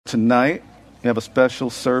tonight we have a special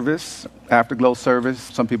service, Afterglow service.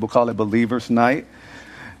 Some people call it Believer's Night.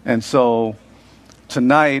 And so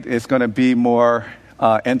tonight is going to be more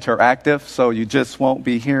interactive, so you just won't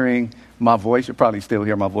be hearing my voice. You'll probably still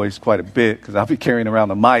hear my voice quite a bit because I'll be carrying around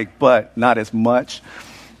the mic, but not as much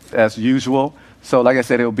as usual. So like I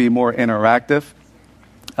said, it'll be more interactive.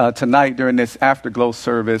 Tonight during this Afterglow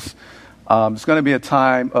service, it's going to be a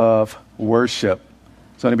time of worship.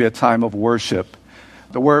 It's going to be a time of worship.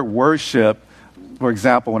 The word worship, for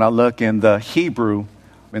example, when I look in the Hebrew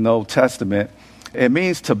in the Old Testament, it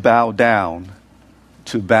means to bow down,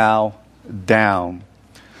 to bow down.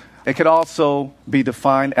 It could also be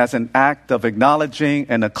defined as an act of acknowledging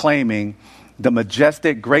and acclaiming the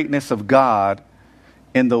majestic greatness of God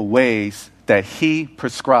in the ways that He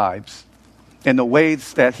prescribes, in the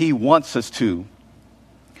ways that He wants us to.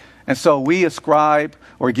 And so we ascribe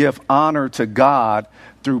or give honor to God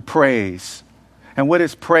through praise. And what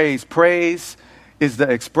is praise? Praise is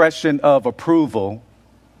the expression of approval.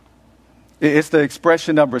 It's the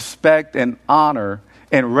expression of respect and honor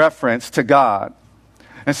in reference to God.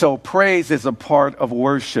 And so praise is a part of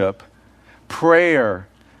worship. Prayer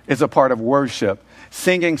is a part of worship.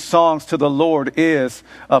 Singing songs to the Lord is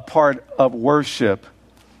a part of worship.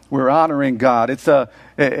 We're honoring God. It's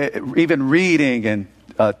even reading and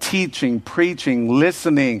teaching, preaching,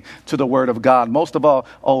 listening to the Word of God. Most of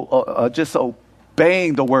all, just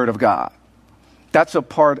obeying the Word of God. That's a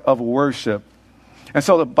part of worship. And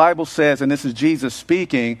so the Bible says, and this is Jesus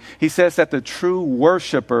speaking, He says that the true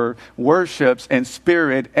worshiper worships in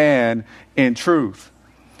spirit and in truth.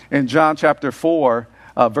 In John chapter 4,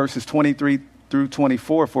 verses 23 through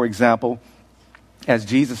 24, for example, as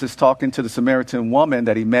Jesus is talking to the Samaritan woman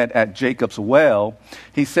that He met at Jacob's well,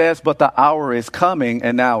 He says, "But the hour is coming,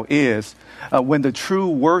 and now is, when the true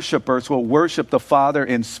worshipers will worship the Father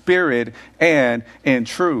in spirit and in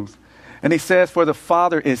truth." And He says, "For the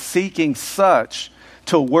Father is seeking such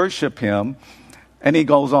to worship Him." And He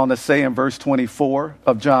goes on to say in verse 24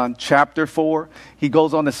 of John chapter 4, He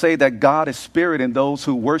goes on to say that God is spirit, and those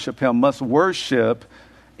who worship Him must worship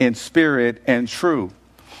in spirit and truth.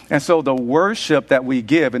 And so the worship that we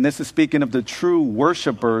give, and this is speaking of the true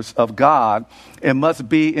worshipers of God, it must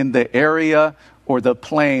be in the area or the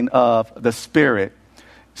plane of the spirit.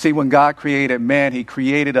 See, when God created man, He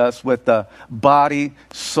created us with the body,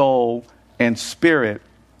 soul, and spirit.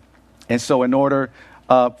 And so in order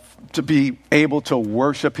to be able to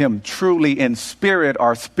worship Him truly in spirit,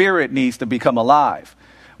 our spirit needs to become alive,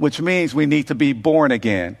 which means we need to be born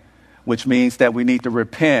again, which means that we need to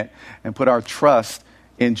repent and put our trust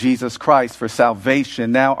in Jesus Christ for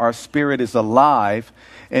salvation. Now our spirit is alive,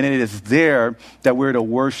 and it is there that we're to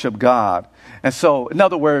worship God. And so, in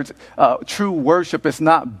other words, true worship is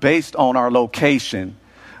not based on our location,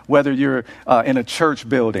 whether you're in a church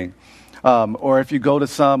building, or if you go to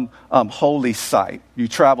some holy site, you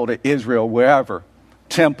travel to Israel, wherever,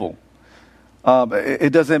 temple.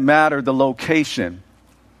 It doesn't matter the location.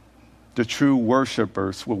 The true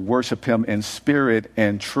worshipers will worship Him in spirit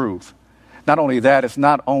and truth. Not only that, it's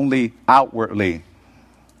not only outwardly,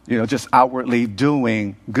 just outwardly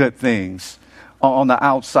doing good things. On the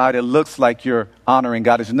outside, it looks like you're honoring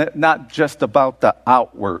God. It's not just about the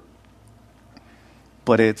outward,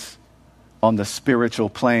 but it's on the spiritual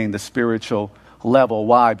plane, the spiritual level.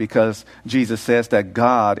 Why? Because Jesus says that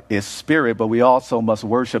God is spirit, but we also must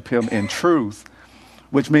worship Him in truth,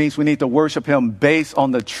 which means we need to worship Him based on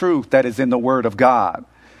the truth that is in the Word of God.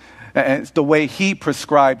 And it's the way He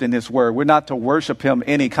prescribed in His Word. We're not to worship Him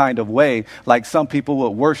any kind of way, like some people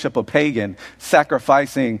would worship a pagan,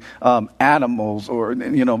 sacrificing animals, or,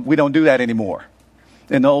 we don't do that anymore.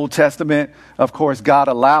 In the Old Testament, of course, God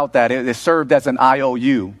allowed that. It served as an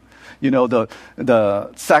IOU.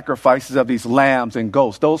 The sacrifices of these lambs and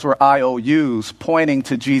goats, those were IOUs pointing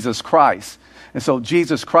to Jesus Christ. And so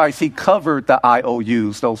Jesus Christ, He covered the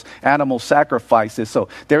IOUs, those animal sacrifices. So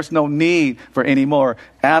there's no need for any more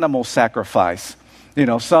animal sacrifice.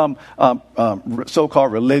 Some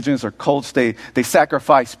so-called religions or cults, they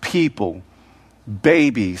sacrifice people,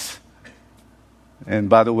 babies. And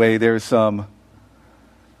by the way, there's some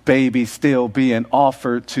babies still being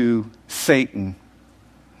offered to Satan.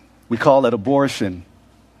 We call it abortion.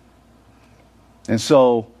 And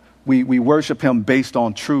so we worship Him based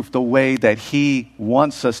on truth, the way that He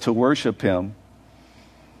wants us to worship Him.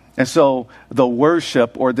 And so the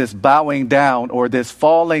worship, or this bowing down, or this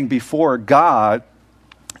falling before God,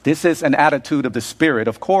 this is an attitude of the Spirit.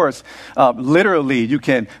 Of course, literally you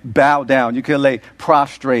can bow down. You can lay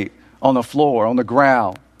prostrate on the floor, on the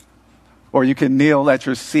ground. or you can kneel at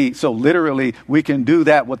your seat. So literally, we can do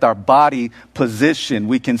that with our body position.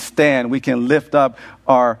 We can stand. We can lift up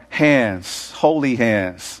our hands, holy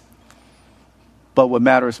hands. But what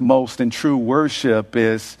matters most in true worship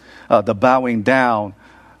is the bowing down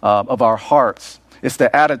of our hearts. It's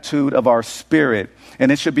the attitude of our spirit.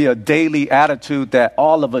 And it should be a daily attitude that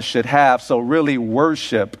all of us should have. So really,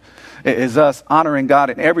 worship is us honoring God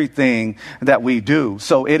in everything that we do.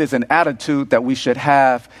 So it is an attitude that we should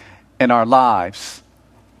have in our lives.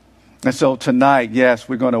 And so tonight, yes,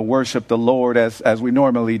 we're going to worship the Lord as we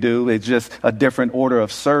normally do. It's just a different order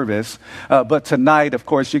of service. But tonight, of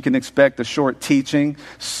course, you can expect a short teaching,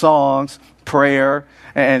 songs, prayer,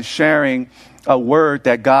 and sharing a word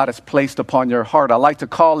that God has placed upon your heart. I like to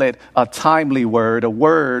call it a timely word, a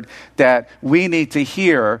word that we need to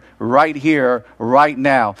hear, right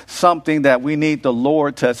now. Something that we need the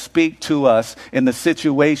Lord to speak to us in the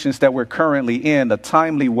situations that we're currently in, a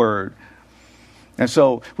timely word. And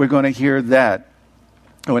so we're going to hear that.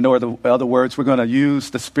 In other words, we're going to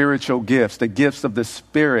use the spiritual gifts, the gifts of the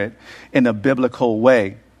Spirit in a biblical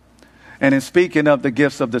way. And in speaking of the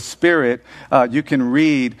gifts of the Spirit, you can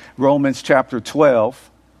read Romans chapter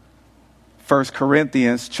 12, 1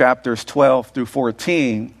 Corinthians chapters 12 through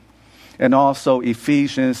 14, and also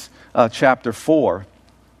Ephesians chapter 4.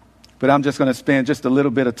 But I'm just going to spend just a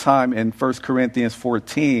little bit of time in 1 Corinthians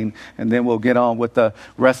 14, and then we'll get on with the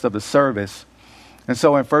rest of the service. And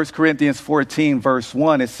so in 1 Corinthians 14, verse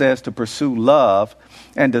 1, it says to pursue love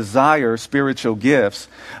and desire spiritual gifts,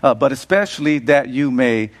 but especially that you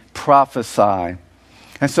may prophesy.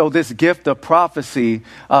 And so this gift of prophecy,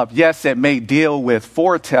 yes, it may deal with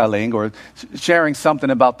foretelling or sharing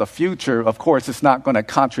something about the future. Of course, it's not going to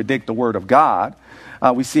contradict the Word of God.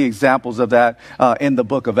 We see examples of that in the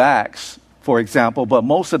book of Acts, for example. But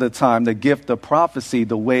most of the time, the gift of prophecy,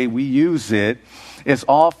 the way we use it, is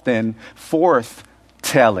often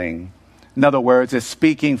forth-telling. In other words, it's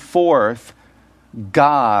speaking forth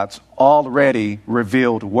God's already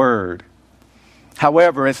revealed word.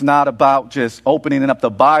 However, it's not about just opening up the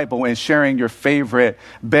Bible and sharing your favorite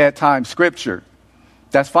bedtime scripture.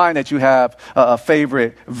 That's fine that you have a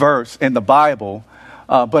favorite verse in the Bible,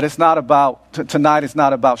 but it's not about, tonight it's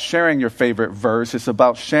not about sharing your favorite verse. It's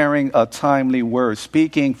about sharing a timely word,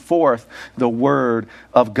 speaking forth the word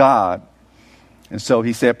of God. And so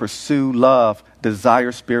he said, pursue love,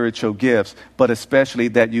 desire spiritual gifts, but especially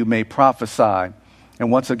that you may prophesy.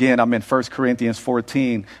 And once again, I'm in 1 Corinthians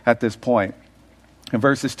 14 at this point. In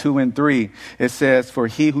verses 2 and 3, it says, for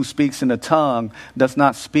he who speaks in a tongue does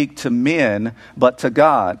not speak to men, but to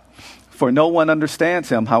God. For no one understands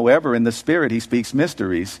him. However, in the Spirit he speaks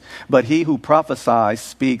mysteries. But he who prophesies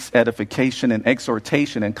speaks edification and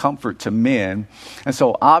exhortation and comfort to men. And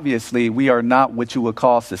so obviously we are not what you would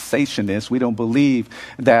call cessationists. We don't believe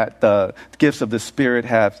that the gifts of the Spirit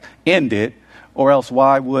have ended. Or else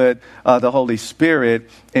why would the Holy Spirit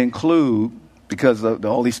include, because the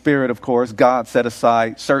Holy Spirit, of course, God set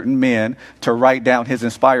aside certain men to write down his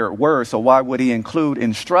inspired word. So why would he include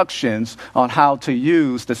instructions on how to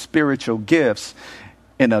use the spiritual gifts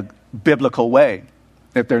in a biblical way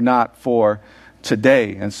if they're not for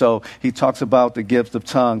today? And so he talks about the gifts of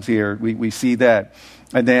tongues here. We see that.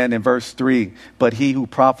 And then in verse 3, but he who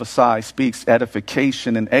prophesies speaks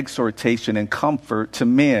edification and exhortation and comfort to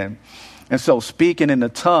men. And so speaking in the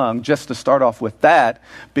tongue, just to start off with that,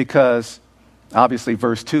 because obviously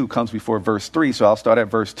verse 2 comes before verse 3, so I'll start at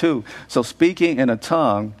verse 2. So speaking in a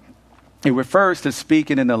tongue, it refers to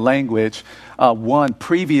speaking in a language one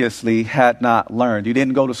previously had not learned. You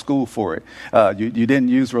didn't go to school for it. You didn't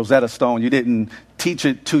use Rosetta Stone. You didn't teach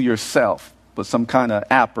it to yourself with some kind of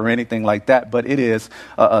app or anything like that, but it is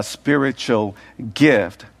a spiritual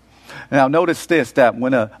gift. Now, notice this, that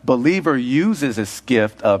when a believer uses this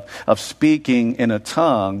gift of speaking in a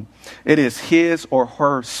tongue, it is his or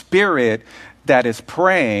her spirit that is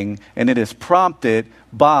praying, and it is prompted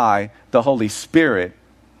by the Holy Spirit.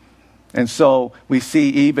 And so we see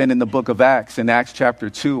even in the book of Acts, in Acts chapter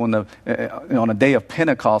 2, on the day of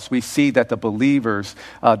Pentecost, we see that the believers,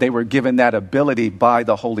 they were given that ability by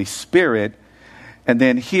the Holy Spirit. And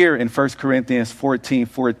then here in 1 Corinthians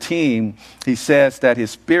 14:14, he says that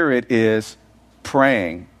his spirit is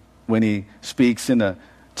praying when he speaks in a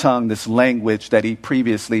tongue, this language that he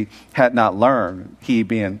previously had not learned, he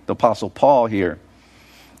being the Apostle Paul here.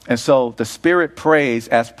 And so the Spirit prays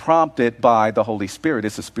as prompted by the Holy Spirit.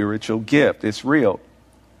 It's a spiritual gift. It's real.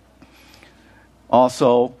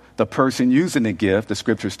 Also, the person using the gift, the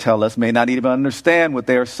scriptures tell us, may not even understand what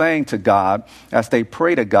they are saying to God as they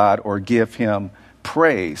pray to God or give him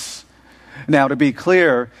praise. Now, to be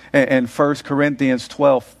clear, in 1 Corinthians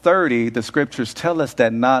 12:30, the scriptures tell us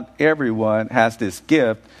that not everyone has this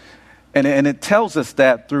gift. And it tells us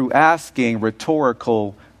that through asking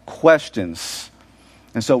rhetorical questions.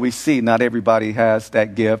 And so we see not everybody has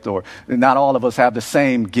that gift, or not all of us have the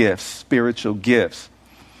same gifts, spiritual gifts.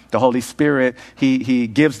 The Holy Spirit, he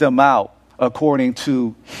gives them out according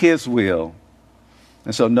to his will.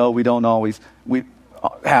 And so, no, we don't always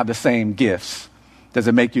have the same gifts. Does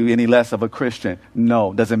it make you any less of a Christian?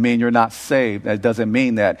 No. Does it mean you're not saved? That doesn't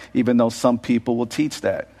mean that, even though some people will teach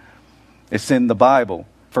that. It's in the Bible,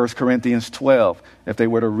 1 Corinthians 12, if they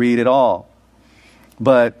were to read it all.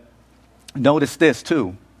 But notice this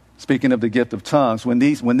too, speaking of the gift of tongues, when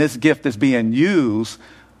this gift is being used,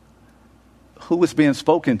 who is being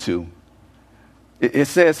spoken to? It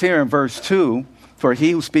says here in verse 2, for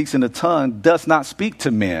he who speaks in a tongue does not speak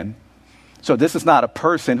to men. So this is not a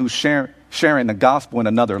person who's sharing the gospel in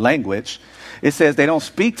another language. It says they don't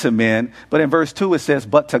speak to men, but in verse 2 it says,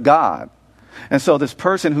 but to God. And so this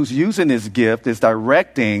person who's using this gift is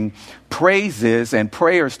directing praises and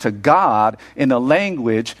prayers to God in a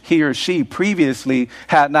language he or she previously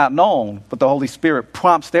had not known, but the Holy Spirit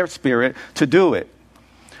prompts their spirit to do it.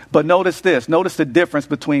 But notice this. Notice the difference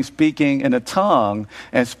between speaking in a tongue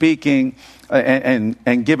and speaking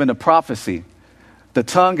and giving a prophecy. The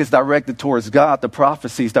tongue is directed towards God. The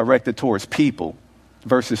prophecy is directed towards people.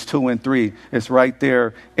 Verses 2 and 3 is right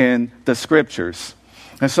there in the scriptures.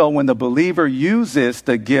 And so when the believer uses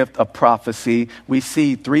the gift of prophecy, we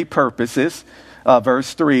see three purposes.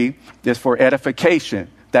 Verse 3 is for edification.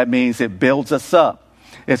 That means it builds us up.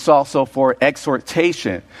 It's also for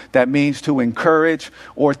exhortation. That means to encourage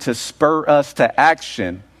or to spur us to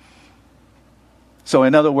action. So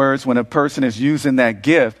in other words, when a person is using that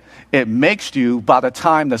gift, it makes you, by the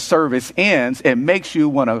time the service ends, it makes you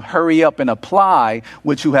want to hurry up and apply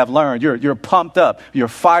what you have learned. You're pumped up. You're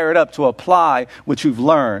fired up to apply what you've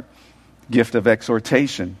learned. Gift of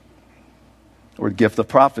exhortation or gift of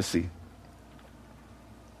prophecy.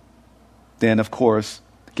 Then, of course,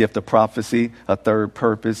 gift of prophecy, a third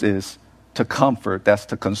purpose is to comfort. That's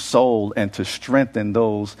to console and to strengthen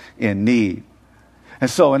those in need. And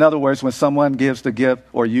so, in other words, when someone gives the gift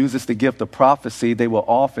or uses the gift of prophecy, they will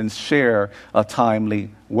often share a timely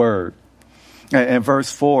word. In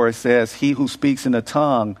verse 4, it says, he who speaks in a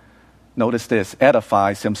tongue, notice this,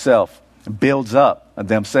 edifies himself, builds up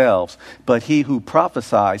themselves. But he who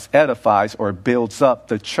prophesies edifies or builds up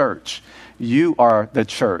the church. You are the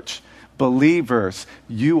church. Believers,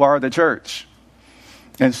 you are the church.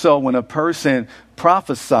 And so when a person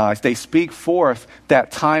prophesies, they speak forth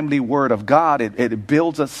that timely word of God, it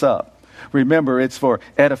builds us up. Remember, it's for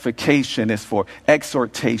edification, it's for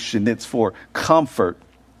exhortation, it's for comfort.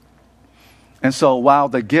 And so while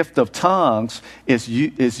the gift of tongues is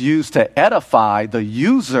used to edify the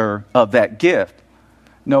user of that gift,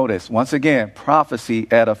 notice, once again, prophecy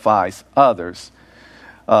edifies others.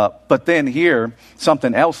 But then here,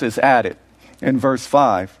 something else is added in verse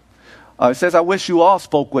 5. It says, I wish you all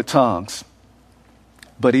spoke with tongues,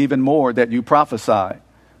 but even more that you prophesy.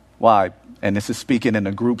 Why? And this is speaking in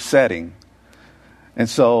a group setting. And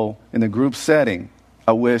so in the group setting,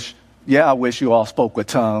 I wish you all spoke with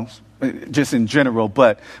tongues, just in general,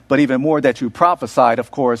 but even more that you prophesied.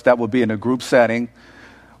 Of course, that would be in a group setting.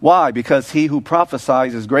 Why? Because he who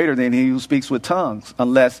prophesies is greater than he who speaks with tongues,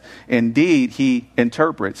 unless indeed he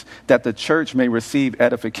interprets, that the church may receive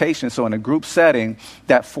edification. So in a group setting,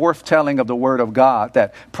 that foretelling of the word of God,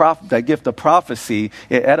 that gift of prophecy,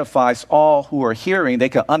 it edifies all who are hearing. They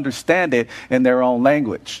can understand it in their own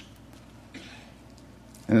language.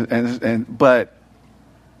 But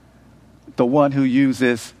the one who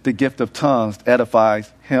uses the gift of tongues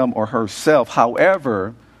edifies him or herself.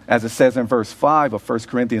 However, as it says in verse 5 of 1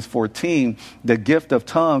 Corinthians 14, the gift of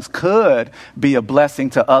tongues could be a blessing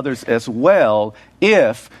to others as well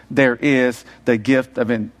if there is the gift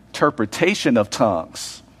of interpretation of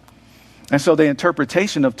tongues. And so the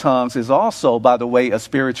interpretation of tongues is also, by the way, a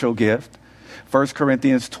spiritual gift. 1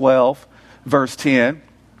 Corinthians 12, verse 10.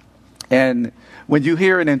 And when you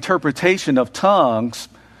hear an interpretation of tongues,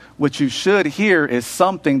 what you should hear is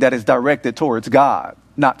something that is directed towards God,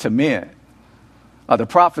 not to men. The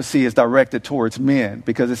prophecy is directed towards men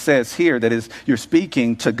because it says here that you're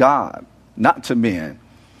speaking to God, not to men.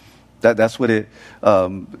 That's what it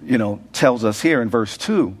tells us here in verse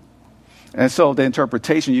 2. And so the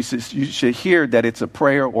interpretation, you should hear that it's a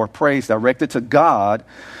prayer or praise directed to God.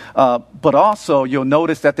 But also you'll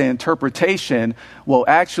notice that the interpretation will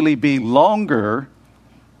actually be longer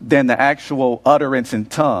than the actual utterance in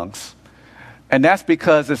tongues. And that's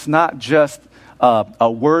because it's not just a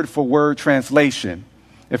word-for-word translation.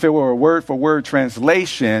 If it were a word-for-word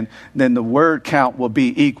translation, then the word count will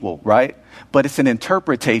be equal, right? But it's an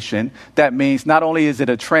interpretation. That means not only is it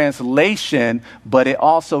a translation, but it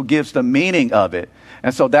also gives the meaning of it.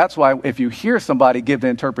 And so that's why if you hear somebody give the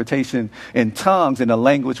interpretation in tongues, in a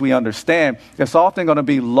language we understand, it's often going to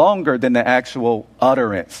be longer than the actual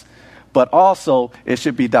utterance. But also, it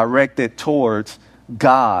should be directed towards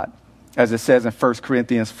God, as it says in 1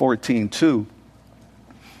 Corinthians 14:2.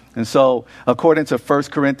 And so, according to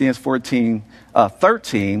 1 Corinthians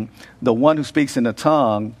 14:13, the one who speaks in the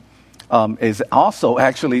tongue is also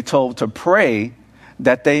actually told to pray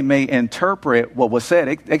that they may interpret what was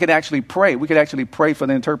said. They can actually pray. We could actually pray for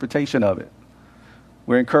the interpretation of it.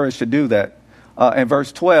 We're encouraged to do that. In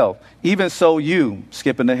verse 12, even so you,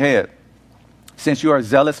 skipping ahead, since you are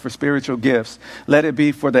zealous for spiritual gifts, let it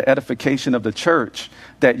be for the edification of the church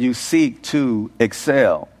that you seek to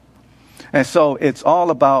excel. And so it's all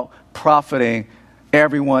about profiting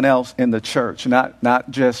everyone else in the church, not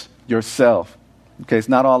just yourself. Okay, it's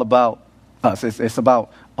not all about us. It's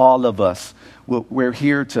about all of us. We're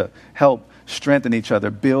here to help strengthen each other,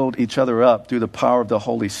 build each other up through the power of the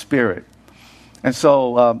Holy Spirit. And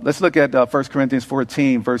so let's look at 1 Corinthians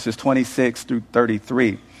 14, verses 26 through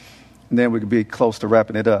 33. And then we could be close to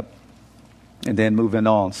wrapping it up and then moving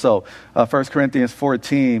on. So 1 Corinthians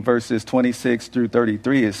 14, verses 26 through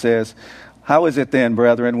 33, it says, how is it then,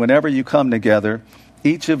 brethren, whenever you come together,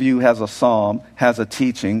 each of you has a psalm, has a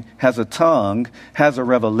teaching, has a tongue, has a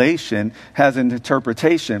revelation, has an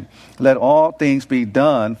interpretation. Let all things be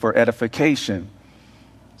done for edification.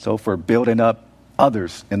 So for building up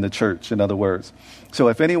others in the church, in other words. So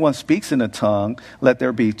if anyone speaks in a tongue, let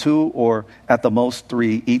there be two or at the most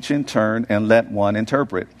three, each in turn, and let one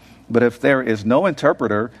interpret. But if there is no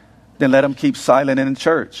interpreter, then let him keep silent in the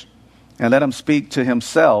church, and let him speak to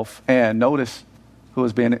himself, and notice who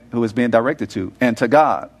is being directed to, and to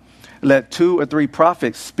God. Let 2 or 3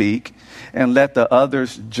 prophets speak, and let the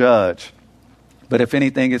others judge. But if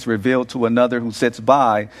anything is revealed to another who sits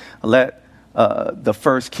by, let the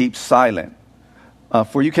first keep silent.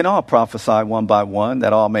 For you can all prophesy one by one,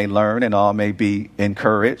 that all may learn and all may be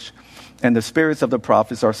encouraged. And the spirits of the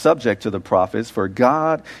prophets are subject to the prophets, for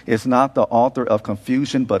God is not the author of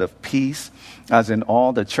confusion, but of peace, as in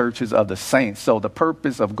all the churches of the saints. So the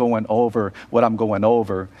purpose of going over what I'm going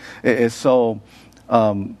over is so,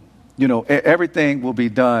 everything will be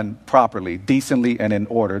done properly, decently, and in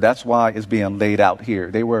order. That's why it's being laid out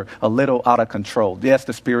here. They were a little out of control. Yes,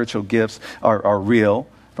 the spiritual gifts are real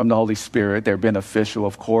from the Holy Spirit. They're beneficial,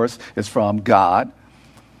 of course. It's from God.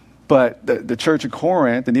 But the church of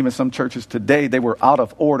Corinth, and even some churches today, they were out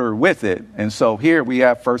of order with it. And so here we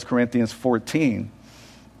have 1 Corinthians 14.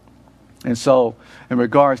 And so in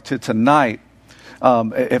regards to tonight,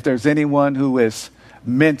 if there's anyone who is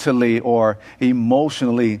mentally or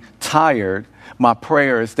emotionally tired, my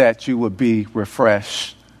prayer is that you would be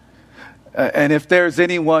refreshed. And if there's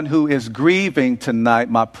anyone who is grieving tonight,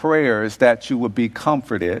 my prayer is that you would be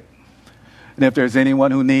comforted. And if there's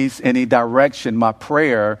anyone who needs any direction, my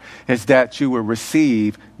prayer is that you will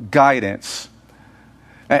receive guidance.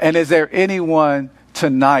 And is there anyone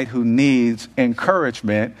tonight who needs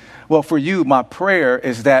encouragement? Well, for you, my prayer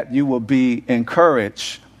is that you will be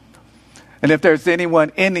encouraged. And if there's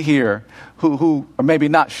anyone in here who are maybe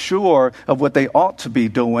not sure of what they ought to be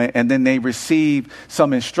doing, and then they receive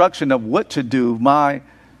some instruction of what to do, my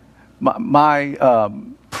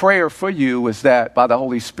prayer for you is that by the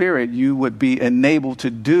Holy Spirit, you would be enabled to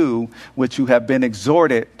do what you have been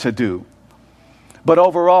exhorted to do. But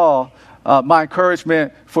overall, my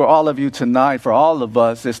encouragement for all of you tonight, for all of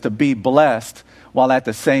us, is to be blessed while at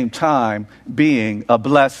the same time being a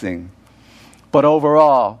blessing. But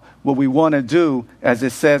overall, what we want to do, as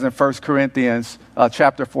it says in 1 Corinthians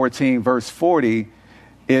chapter 14, verse 40,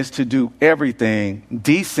 is to do everything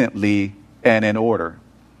decently and in order.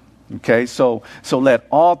 Okay, so let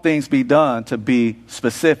all things be done, to be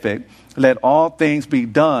specific. Let all things be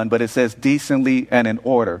done, but it says decently and in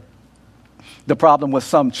order. The problem with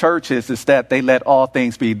some churches is that they let all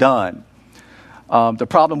things be done. The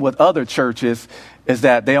problem with other churches is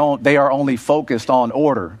that they are only focused on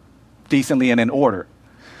order, decently and in order.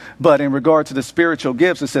 But in regard to the spiritual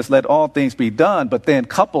gifts, it says let all things be done, but then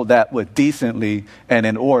couple that with decently and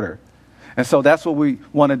in order. And so that's what we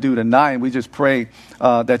want to do tonight. And we just pray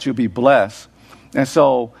that you'll be blessed. And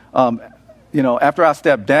so, after I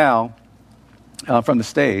step down from the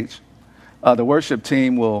stage, the worship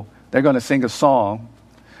team they're going to sing a song.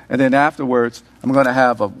 And then afterwards, I'm going to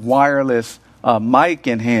have a wireless mic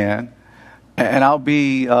in hand. And I'll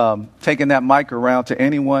be taking that mic around to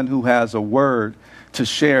anyone who has a word to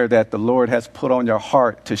share that the Lord has put on your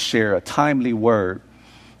heart to share, a timely word.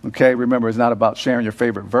 Okay, remember, it's not about sharing your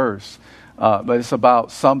favorite verse, but it's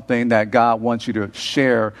about something that God wants you to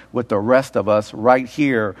share with the rest of us right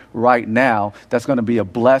here, right now. That's going to be a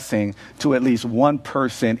blessing to at least one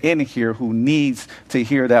person in here who needs to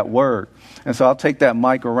hear that word. And so I'll take that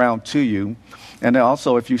mic around to you. And then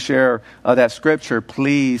also, if you share that scripture,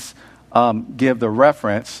 please give the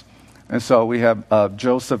reference. And so we have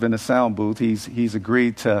Joseph in the sound booth. He's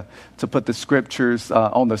agreed to put the scriptures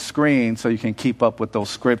on the screen so you can keep up with those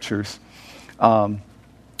scriptures.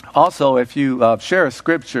 Also, if you share a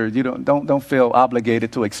scripture, you don't feel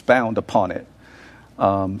obligated to expound upon it.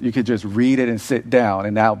 You could just read it and sit down,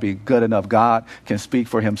 and that'll be good enough. God can speak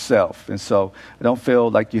for himself. And so don't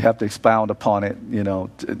feel like you have to expound upon it,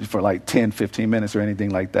 for like 10, 15 minutes or anything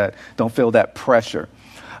like that. Don't feel that pressure.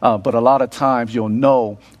 But a lot of times you'll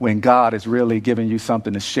know when God is really giving you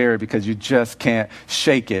something to share because you just can't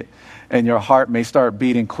shake it. And your heart may start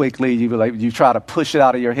beating quickly. You try to push it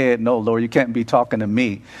out of your head. No, Lord, you can't be talking to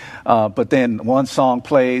me. But then one song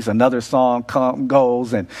plays, another song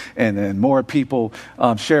goes, and more people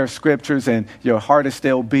share scriptures, and your heart is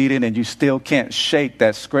still beating, and you still can't shake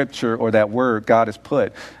that scripture or that word God has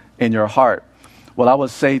put in your heart. Well, I would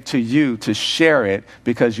say to you to share it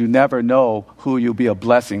because you never know who you'll be a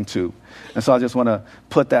blessing to. And so I just want to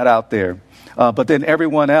put that out there. But then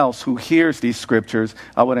everyone else who hears these scriptures,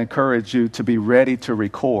 I would encourage you to be ready to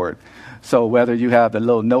record. So whether you have the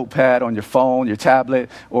little notepad on your phone, your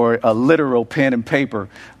tablet, or a literal pen and paper,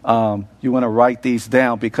 you want to write these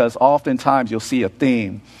down because oftentimes you'll see a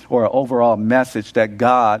theme or an overall message that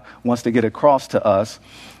God wants to get across to us.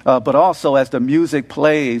 But also, as the music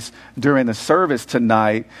plays during the service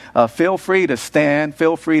tonight, feel free to stand,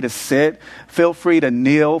 feel free to sit, feel free to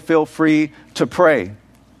kneel, feel free to pray.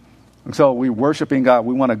 And so we're worshiping God.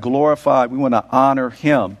 We want to glorify, we want to honor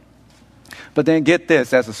him. But then get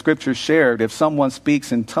this, as the scripture shared, if someone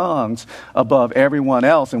speaks in tongues above everyone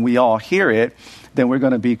else and we all hear it, then we're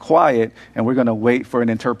going to be quiet and we're going to wait for an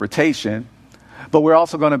interpretation. But we're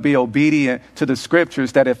also going to be obedient to the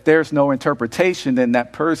scriptures that if there's no interpretation, then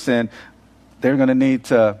that person, they're going to need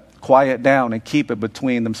to quiet down and keep it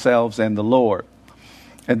between themselves and the Lord.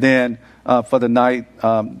 And then for the night,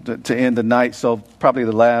 to end the night, so probably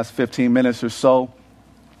the last 15 minutes or so,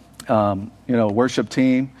 worship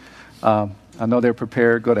team, I know they're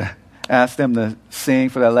prepared. Go to ask them to sing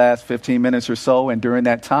for that last 15 minutes or so. And during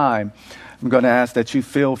that time, I'm going to ask that you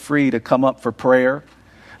feel free to come up for prayer.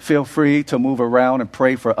 Feel free to move around and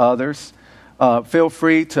pray for others. Feel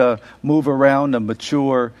free to move around to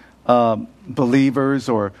mature believers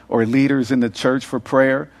or leaders in the church for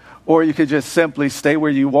prayer. Or you could just simply stay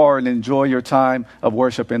where you are and enjoy your time of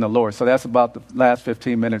worship in the Lord. So that's about the last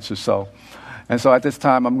 15 minutes or so. And so at this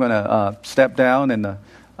time, I'm going to step down, and the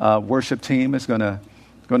worship team is going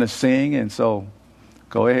to sing. And so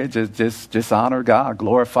go ahead, just honor God,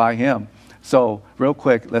 glorify him. So real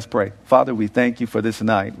quick, let's pray. Father, we thank you for this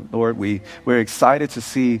night. Lord, we're excited to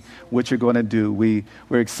see what you're going to do. We're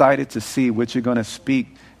excited to see what you're going to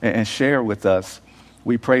speak and share with us.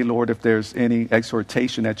 We pray, Lord, if there's any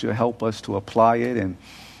exhortation that you'll help us to apply it. And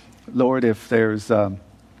Lord, if there's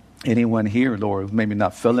anyone here, Lord, maybe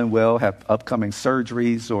not feeling well, have upcoming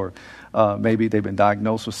surgeries, or maybe they've been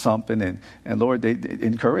diagnosed with something. And Lord, they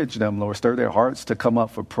encourage them, Lord, stir their hearts to come up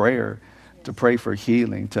for prayer, to pray for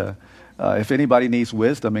healing, if anybody needs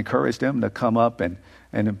wisdom, encourage them to come up and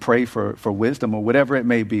pray for wisdom or whatever it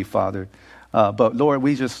may be, Father. But Lord,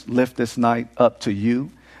 we just lift this night up to you.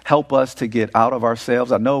 Help us to get out of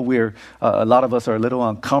ourselves. I know a lot of us are a little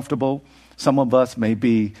uncomfortable. Some of us may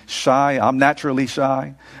be shy. I'm naturally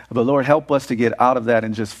shy. But Lord, help us to get out of that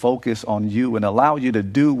and just focus on you and allow you to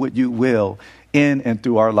do what you will in and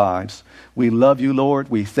through our lives. We love you, Lord.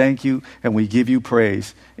 We thank you and we give you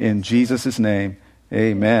praise. In Jesus' name,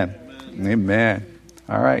 amen. Amen.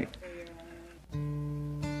 All right.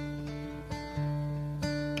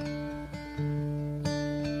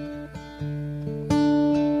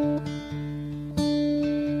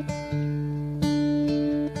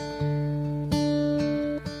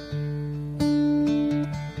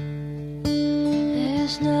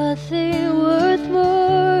 There's nothing worth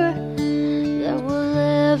more that will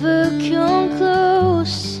ever come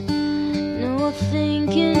close. Nothing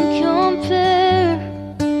can compare.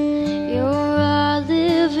 You're our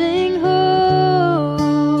living hope.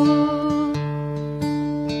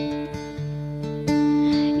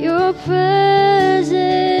 Your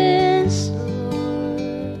presence,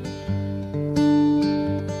 Lord.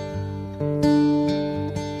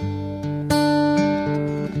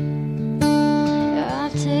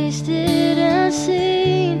 I've tasted and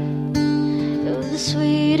seen of the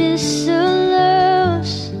sweetest of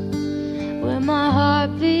loves. where my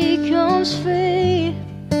heart becomes free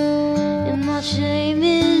and my shame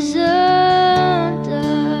is undone.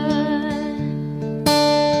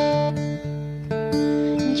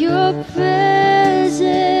 Your presence,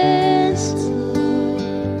 Lord,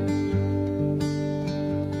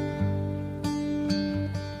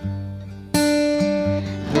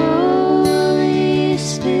 Holy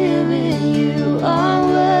Spirit, you are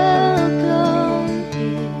welcome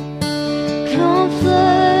here. Come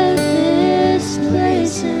flood this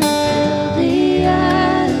place and fill the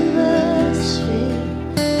atmosphere.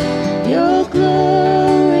 Your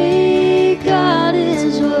glory, God,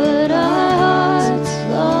 is what our hearts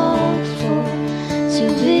long for. To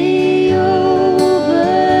be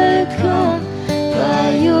overcome by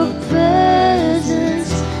your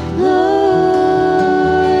presence, Lord.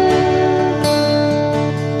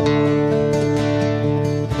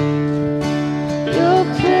 Your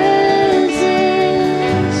presence,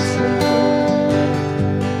 Lord.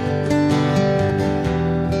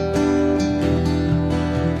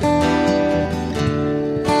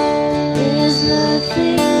 There's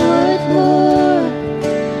nothing worth more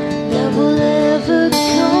that will ever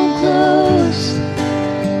come close.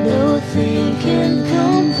 Nothing can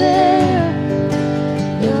compare.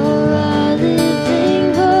 You're our living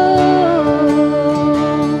hope.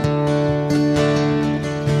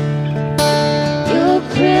 Your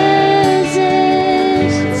presence,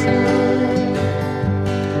 Lord.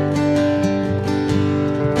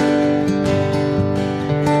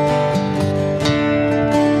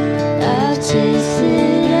 I've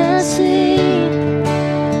tasted and seen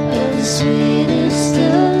of the sweetest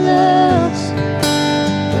of loves,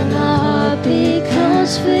 when my heart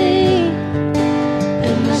becomes free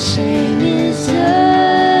and my shame is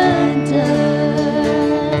undone.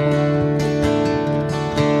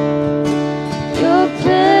 Your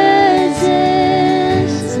presence,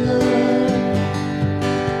 Lord.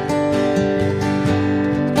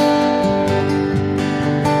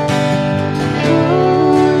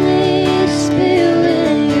 Holy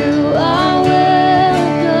Spirit, you are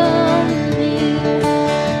welcome here.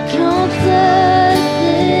 Come flood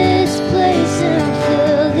this place and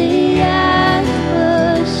fill the atmosphere.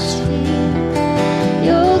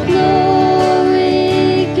 Your glory,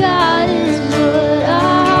 God, is what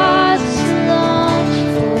our hearts long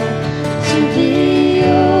for. To be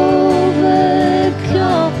overcome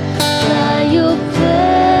by your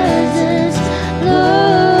presence,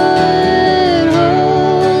 Lord.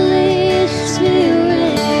 Holy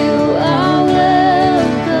Spirit, you are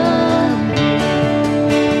welcome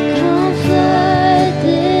here. Come flood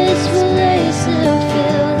this place and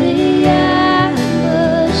fill the atmosphere.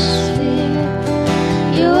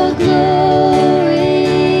 Your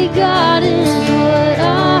glory, God, is what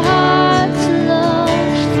our hearts long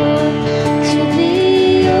for. To be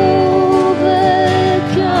overcome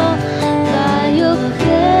by your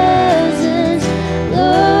presence,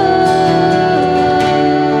 Lord.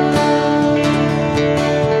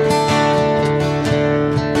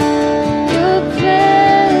 Your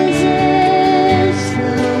presence,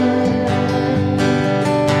 Lord.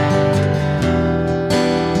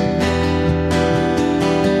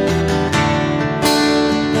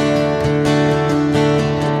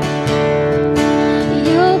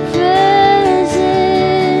 Your presence,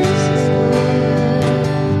 Lord.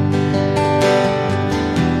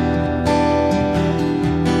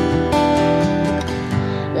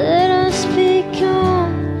 Let us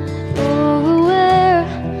become more aware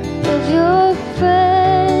of your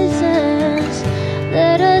presence.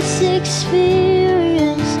 Let us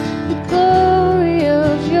experience the glory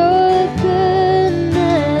of your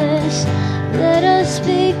goodness. Let us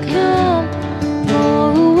become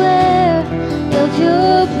more aware of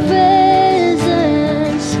your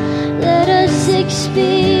presence. Let us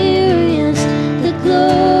experience the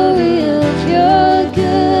glory of your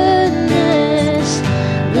goodness.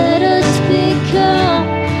 Let us become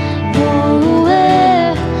more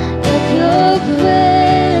aware of your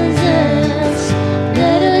presence.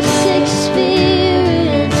 Let us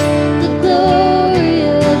experience the glory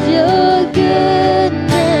of your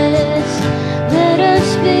goodness. Let us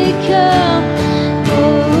become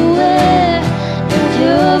more aware of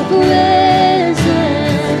your presence.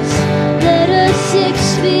 Let us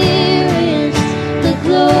experience the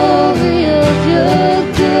glory of your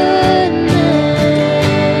goodness.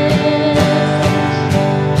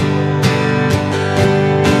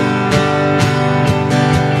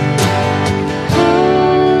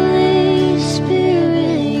 Holy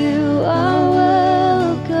Spirit, you are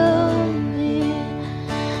welcome here.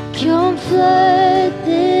 Come flood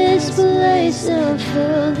this place and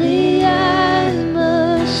fill the atmosphere.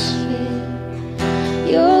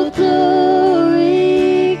 Your glory.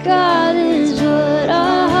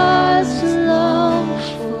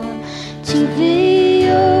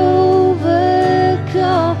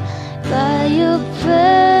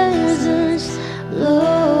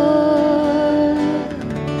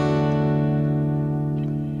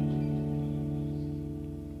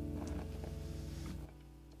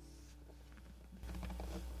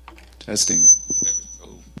 Testing.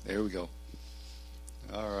 There we go.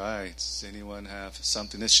 All right. Does anyone have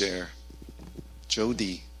something to share?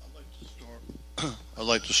 Jody. I'd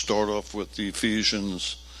like to start off with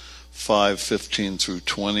Ephesians 5:15 through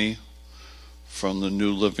 20 from the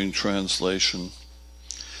New Living Translation.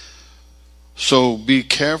 So be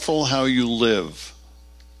careful how you live.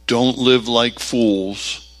 Don't live like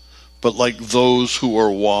fools, but like those who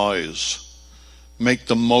are wise. Make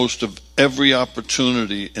the most of every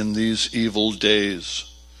opportunity in these evil days.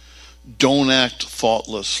 Don't act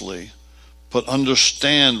thoughtlessly, but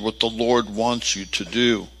understand what the Lord wants you to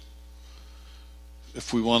do.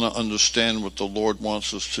 If we want to understand what the Lord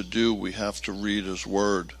wants us to do, we have to read His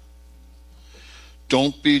Word.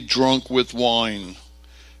 Don't be drunk with wine,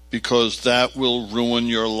 because that will ruin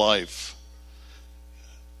your life.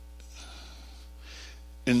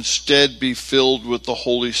 Instead, be filled with the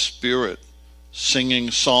Holy Spirit, singing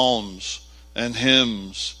psalms and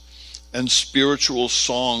hymns and spiritual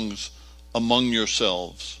songs among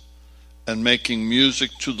yourselves, and making music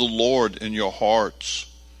to the Lord in your hearts.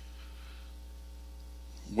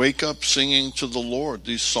 Wake up singing to the Lord.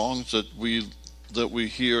 These songs that we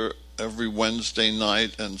hear every Wednesday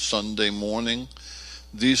night and Sunday morning,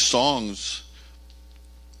 these songs,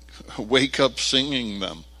 wake up singing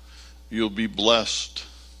them. You'll be blessed.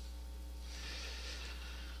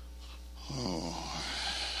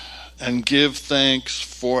 And give thanks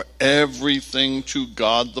for everything to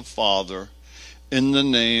God the Father in the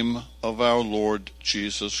name of our Lord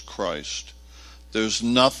Jesus Christ. There's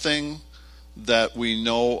nothing that we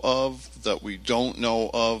know of, that we don't know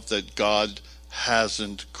of, that God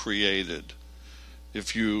hasn't created.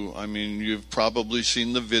 You've probably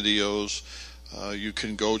seen the videos. You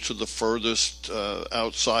can go to the furthest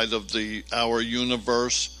outside of our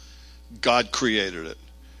universe. God created it.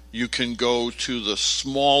 You can go to the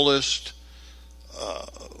smallest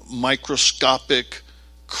microscopic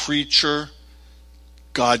creature.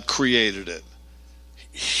 God created it.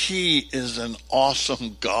 He is an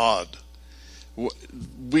awesome God.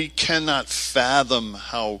 We cannot fathom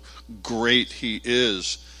how great He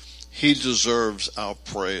is. He deserves our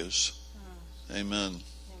praise. Amen.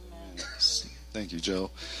 Thank you,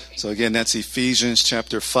 Joe. So again, that's Ephesians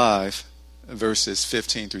chapter 5, verses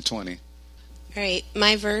 15 through 20. All right,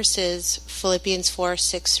 my verse is Philippians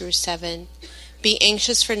 4:6 through 7. Be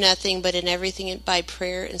anxious for nothing, but in everything by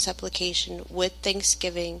prayer and supplication with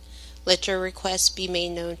thanksgiving, let your requests be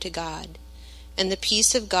made known to God. And the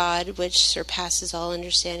peace of God, which surpasses all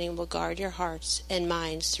understanding, will guard your hearts and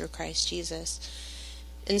minds through Christ Jesus.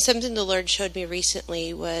 And something the Lord showed me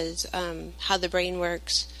recently was how the brain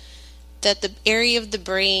works. That the area of the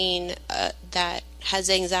brain that has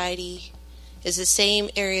anxiety is the same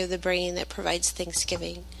area of the brain that provides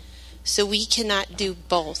thanksgiving. So we cannot do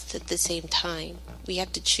both at the same time. We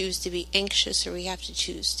have to choose to be anxious, or we have to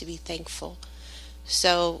choose to be thankful.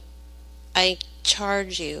 So I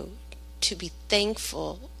charge you to be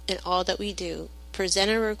thankful in all that we do.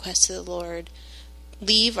 Present a request to the Lord.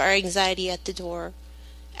 Leave our anxiety at the door,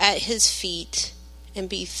 at His feet, and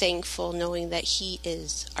be thankful knowing that He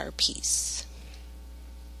is our peace.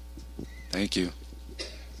 Thank you.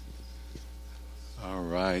 All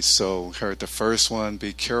right, so we heard the first one,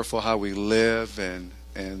 be careful how we live, and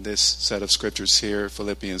this set of scriptures here,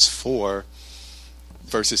 Philippians 4,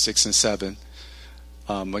 verses 6 and 7.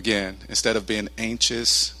 Again, instead of being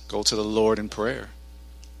anxious, go to the Lord in prayer.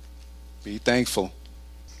 Be thankful.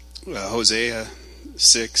 Hosea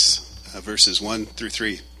 6, verses 1 through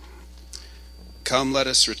 3. Come, let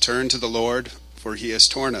us return to the Lord, for He has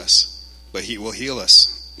torn us, but He will heal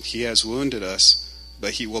us. He has wounded us,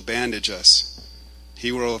 but He will bandage us.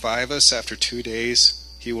 He will revive us after 2 days.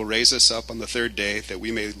 He will raise us up on the third day, that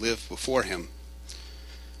we may live before Him.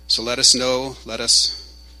 So let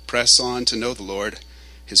us press on to know the Lord.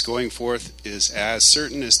 His going forth is as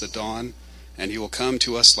certain as the dawn, and He will come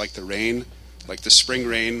to us like the rain, like the spring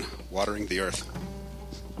rain watering the earth.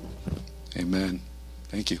 Amen.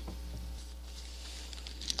 Thank you.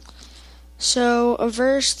 So a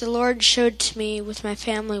verse the Lord showed to me with my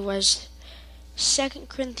family was 2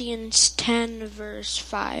 Corinthians 10, verse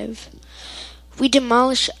 5. We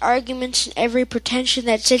demolish arguments and every pretension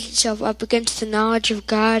that sets itself up against the knowledge of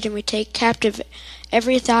God, and we take captive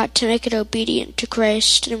every thought to make it obedient to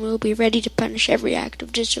Christ, and we will be ready to punish every act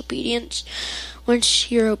of disobedience once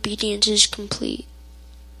your obedience is complete.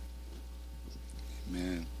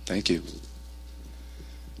 Amen. Thank you.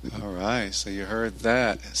 All right, so you heard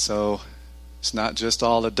that. So it's not just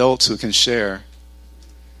all adults who can share.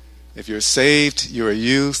 If you're saved, you're a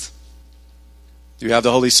youth, you have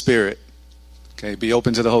the Holy Spirit. Okay, be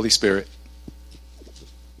open to the Holy Spirit.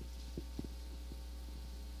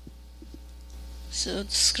 So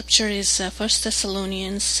the scripture is 1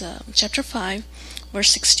 Thessalonians chapter 5, verse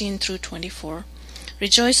 16 through 24.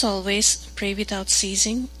 Rejoice always, pray without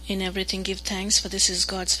ceasing, in everything give thanks, for this is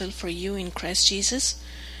God's will for you in Christ Jesus.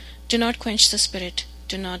 Do not quench the spirit,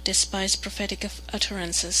 do not despise prophetic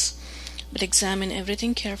utterances, but examine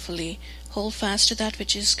everything carefully, hold fast to that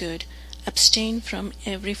which is good, abstain from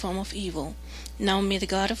every form of evil. Now may the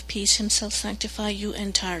God of peace himself sanctify you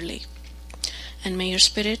entirely, and may your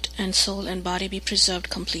spirit and soul and body be preserved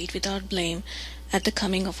complete without blame at the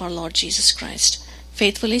coming of our Lord Jesus Christ.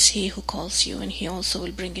 Faithful is he who calls you, and he also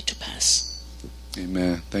will bring it to pass.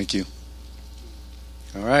 Amen. Thank you.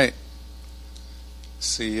 All right.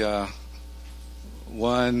 See,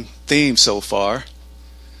 one theme so far,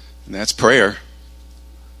 and that's prayer.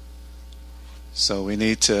 So we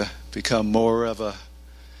need to become more of a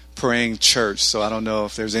praying church. So I don't know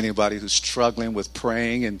if there's anybody who's struggling with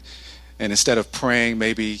praying, and instead of praying,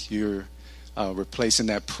 maybe you're replacing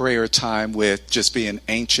that prayer time with just being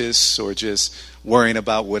anxious or just worrying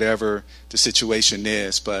about whatever the situation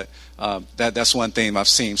is. But that's one thing I've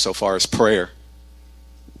seen so far is prayer.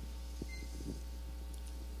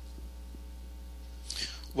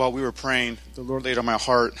 While we were praying, the Lord laid on my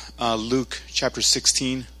heart Luke chapter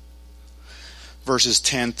 16, verses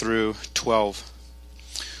 10 through 12.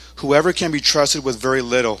 Whoever can be trusted with very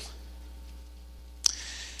little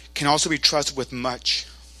can also be trusted with much.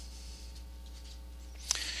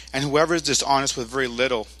 And whoever is dishonest with very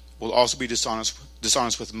little will also be dishonest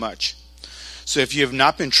with much. So if you have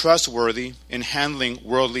not been trustworthy in handling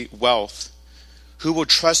worldly wealth, who will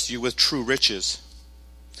trust you with true riches?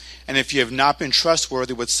 And if you have not been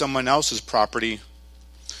trustworthy with someone else's property,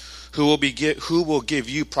 who will give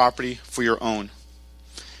you property for your own?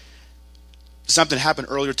 Something happened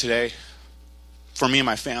earlier today for me and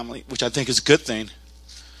my family, which I think is a good thing.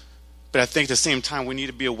 But I think at the same time we need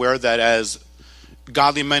to be aware that as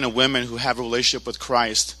godly men and women who have a relationship with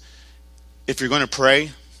Christ, if you're going to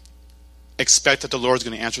pray, expect that the Lord's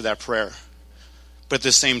going to answer that prayer. But at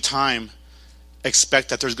the same time, expect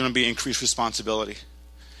that there's going to be increased responsibility.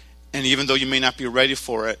 And even though you may not be ready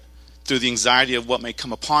for it, through the anxiety of what may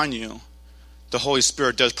come upon you, the Holy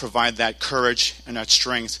Spirit does provide that courage and that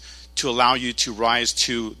strength to allow you to rise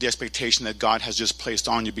to the expectation that God has just placed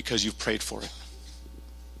on you because you've prayed for it.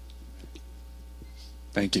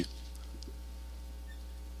 Thank you.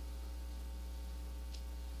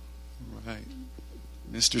 All right.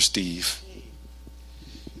 Mr. Steve.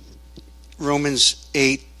 Romans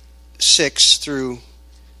 8:6 through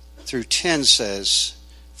 10 says,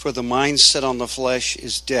 "For the mind set on the flesh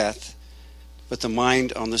is death, but the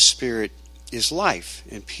mind on the Spirit is life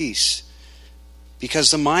and peace.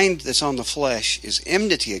 Because the mind that's on the flesh is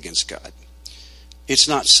enmity against God. It's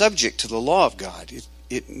not subject to the law of God.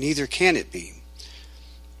 It neither can it be.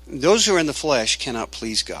 Those who are in the flesh cannot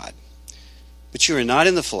please God. But you are not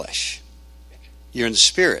in the flesh. You're in the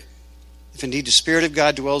Spirit. If indeed the Spirit of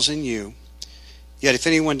God dwells in you, yet if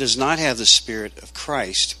anyone does not have the Spirit of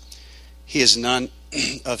Christ, he is none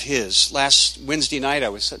of his." Last Wednesday night I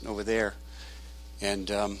was sitting over there, and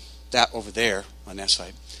that over there on that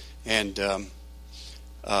side, and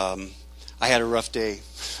I had a rough day.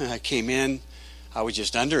 I came in, I was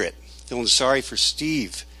just under it, feeling sorry for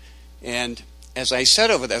Steve. And as I said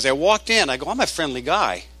over there, as I walked in, I go, I'm a friendly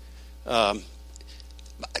guy.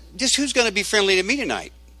 Just who's going to be friendly to me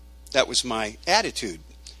tonight? That was my attitude.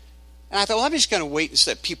 And I thought, well, I'm just going to wait and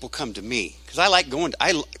let people come to me. Because I like going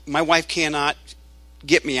my wife cannot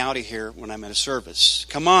get me out of here when I'm at a service.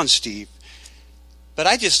 Come on, Steve. But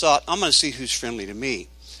I just thought, I'm going to see who's friendly to me.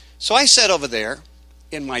 So I sat over there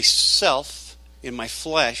in myself, in my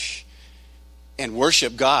flesh, and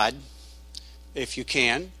worship God, if you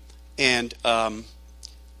can. And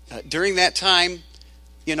during that time,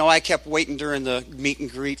 I kept waiting during the meet and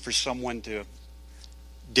greet for someone to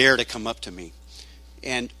dare to come up to me.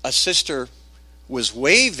 And a sister was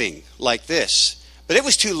waving like this, but it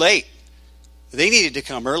was too late. They needed to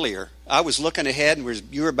come earlier. I was looking ahead, and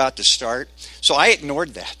you were about to start, so I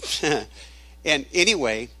ignored that. And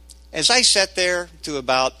anyway, as I sat there to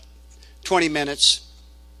about 20 minutes,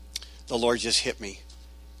 the Lord just hit me.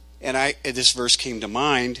 And this verse came to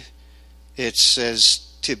mind. It says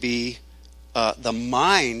to be the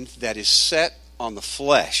mind that is set on the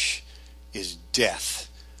flesh is death.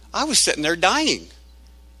 I was sitting there dying.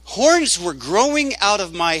 Horns were growing out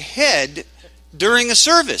of my head during a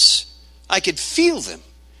service. I could feel them.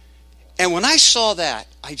 And when I saw that,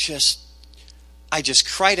 I just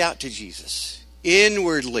cried out to Jesus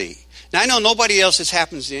inwardly. Now I know nobody else, this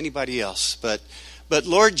happens to anybody else, but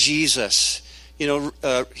Lord Jesus,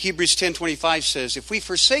 Hebrews 10:25 says, if we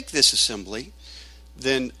forsake this assembly,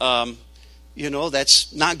 then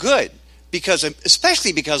that's not good.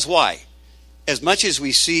 Especially because why? As much as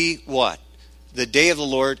we see what? The day of the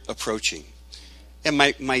Lord approaching. And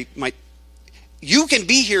you can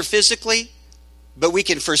be here physically, but we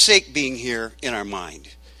can forsake being here in our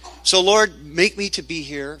mind. So Lord, make me to be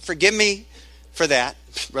here. Forgive me for that,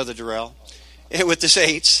 Brother Darrell, and with the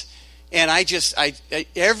saints. And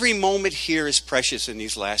every moment here is precious in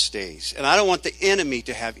these last days. And I don't want the enemy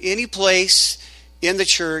to have any place in the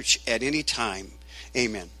church at any time.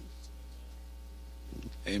 Amen.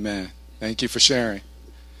 Amen. Thank you for sharing.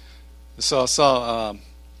 So I saw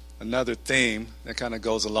another theme that kind of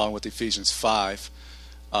goes along with Ephesians 5.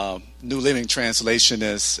 New Living Translation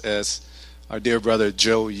is, as our dear brother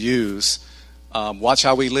Joe used, watch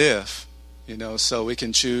how we live. So we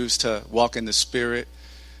can choose to walk in the Spirit.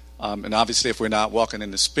 And obviously if we're not walking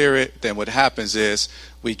in the Spirit, then what happens is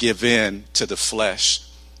we give in to the flesh.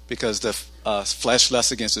 Because the flesh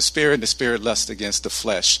lusts against the Spirit, and the Spirit lusts against the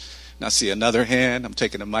flesh. And I see another hand. I'm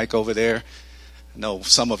taking the mic over there. I know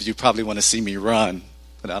some of you probably want to see me run,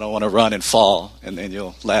 but I don't want to run and fall, and then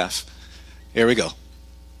you'll laugh. Here we go.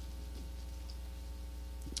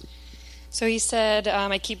 So he said,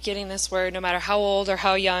 I keep getting this word, no matter how old or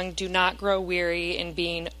how young, do not grow weary in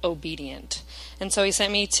being obedient. And so he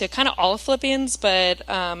sent me to kind of all of Philippians, but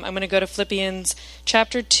I'm going to go to Philippians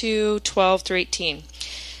chapter 2, 12 through 18.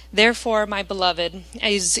 Therefore, my beloved,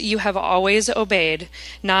 as you have always obeyed,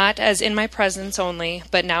 not as in my presence only,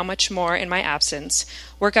 but now much more in my absence,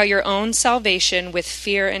 work out your own salvation with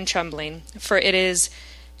fear and trembling, for it is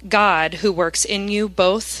God who works in you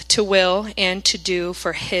both to will and to do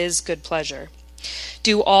for his good pleasure.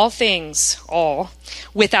 Do all things,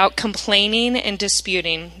 without complaining and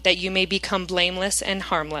disputing, that you may become blameless and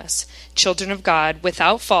harmless, children of God,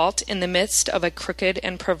 without fault in the midst of a crooked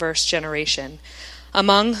and perverse generation,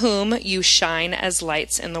 among whom you shine as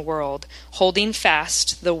lights in the world, holding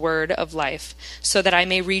fast the word of life, so that I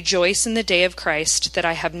may rejoice in the day of Christ, that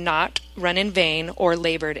I have not run in vain or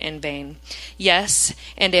labored in vain. Yes,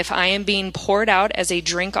 and if I am being poured out as a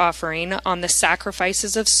drink offering on the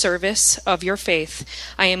sacrifices of service of your faith,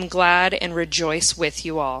 I am glad and rejoice with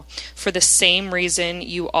you all. For the same reason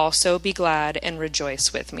you also be glad and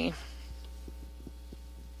rejoice with me.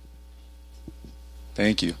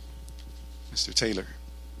 Thank you, Mr. Taylor.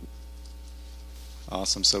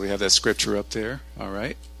 Awesome. So we have that scripture up there. All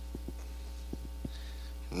right.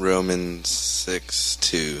 Romans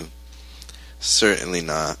 6:2. Certainly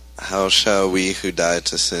not. How shall we who died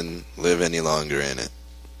to sin live any longer in it?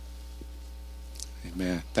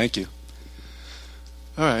 Amen. Thank you.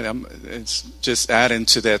 All right. It's just adding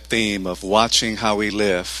to that theme of watching how we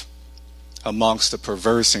live amongst a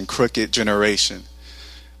perverse and crooked generation.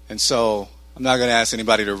 And so I'm not going to ask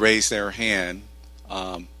anybody to raise their hand,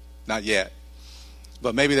 not yet.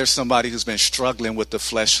 But maybe there's somebody who's been struggling with the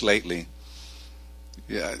flesh lately.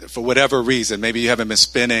 Yeah, for whatever reason. Maybe you haven't been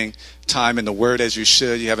spending time in the Word as you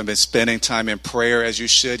should. You haven't been spending time in prayer as you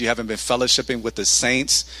should. You haven't been fellowshipping with the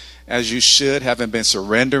saints as you should. Haven't been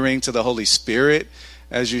surrendering to the Holy Spirit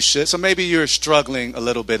as you should. So maybe you're struggling a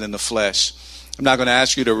little bit in the flesh. I'm not going to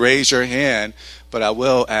ask you to raise your hand, but I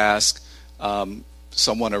will ask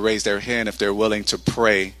someone to raise their hand if they're willing to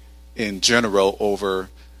pray in general over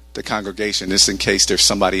the congregation. This in case there's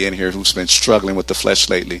somebody in here who's been struggling with the flesh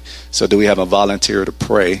lately. So do we have a volunteer to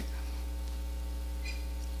pray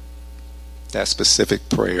that specific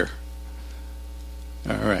prayer?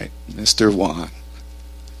 All right, Mr. Juan.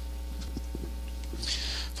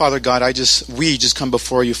 Father God, we just come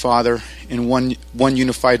before you, Father, in one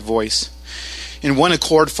unified voice, in one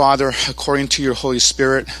accord, Father, according to your Holy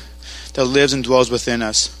Spirit that lives and dwells within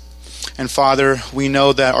us. And Father, we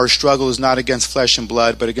know that our struggle is not against flesh and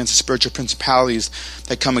blood, but against the spiritual principalities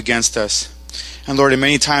that come against us. And Lord,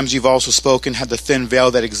 many times you've also spoken, had the thin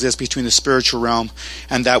veil that exists between the spiritual realm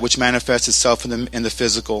and that which manifests itself in the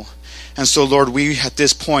physical. And so, Lord, we at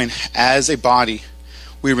this point, as a body,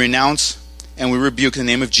 we renounce and we rebuke in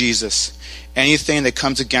the name of Jesus anything that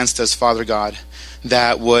comes against us, Father God,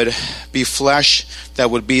 that would be flesh,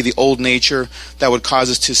 that would be the old nature, that would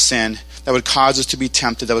cause us to sin, that would cause us to be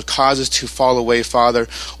tempted, that would cause us to fall away, Father,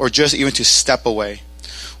 or just even to step away.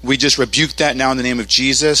 We just rebuke that now in the name of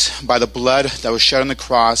Jesus, by the blood that was shed on the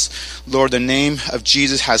cross. Lord, the name of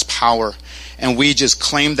Jesus has power, and we just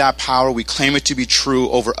claim that power. We claim it to be true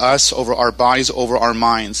over us, over our bodies, over our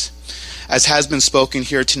minds. As has been spoken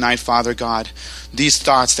here tonight, Father God, these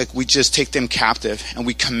thoughts, that we just take them captive and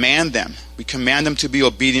we command them. We command them to be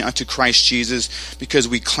obedient unto Christ Jesus because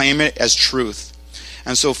we claim it as truth.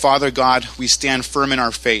 And so, Father God, we stand firm in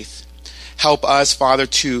our faith. Help us, Father,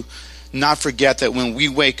 to not forget that when we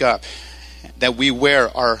wake up, that we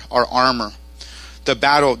wear our armor, the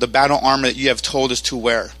battle armor that you have told us to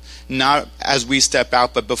wear. Not as we step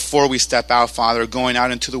out, but before we step out, Father, going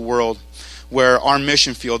out into the world where our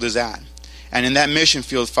mission field is at. And in that mission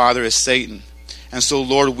field, Father, is Satan. And so,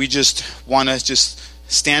 Lord, we just want to just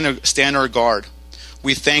stand our guard.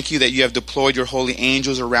 We thank you that you have deployed your holy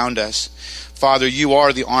angels around us. Father, you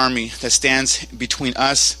are the army that stands between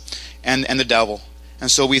us and the devil. And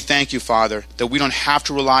so we thank you, Father, that we don't have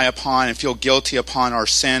to rely upon and feel guilty upon our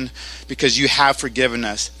sin because you have forgiven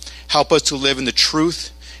us. Help us to live in the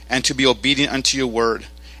truth and to be obedient unto your word.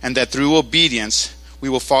 And that through obedience, we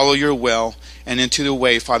will follow your will and into the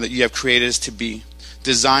way, Father, that you have created us to be.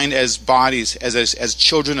 Designed as bodies, as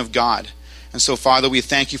children of God. And so, Father, we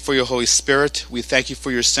thank you for your Holy Spirit. We thank you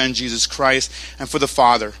for your Son, Jesus Christ, and for the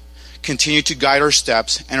Father. Continue to guide our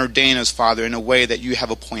steps and ordain us, Father, in a way that you have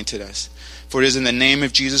appointed us. For it is in the name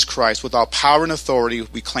of Jesus Christ, with all power and authority,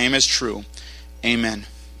 we claim as true. Amen.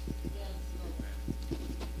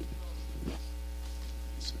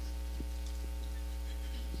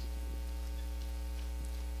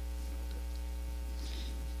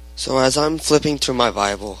 So as I'm flipping through my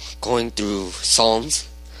Bible, going through Psalms,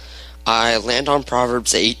 I land on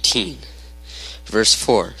Proverbs 18, verse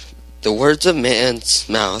 4. The words of man's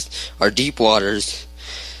mouth are deep waters.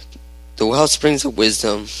 The well springs of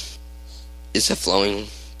wisdom is a flowing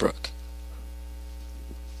brook.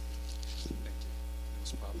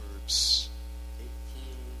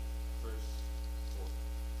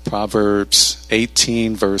 Proverbs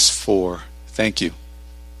 18, verse 4. Thank you.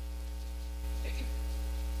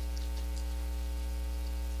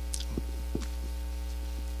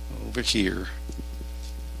 Over here.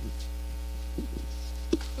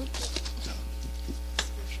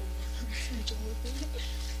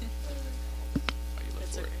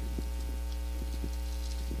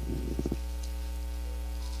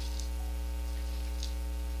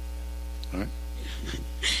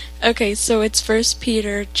 Okay, so it's 1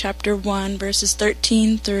 Peter chapter 1, verses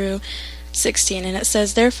 13 through 16, and it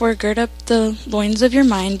says, Therefore gird up the loins of your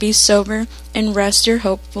mind, be sober, and rest your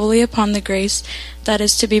hope fully upon the grace that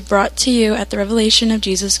is to be brought to you at the revelation of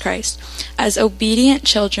Jesus Christ. As obedient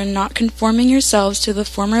children, not conforming yourselves to the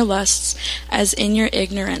former lusts, as in your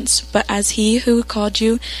ignorance, but as he who called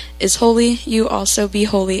you is holy, you also be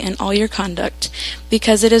holy in all your conduct,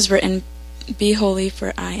 because it is written, Be holy,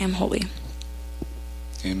 for I am holy.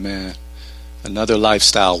 Amen. Another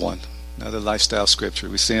lifestyle one. Another lifestyle scripture.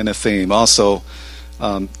 We're seeing a theme. Also,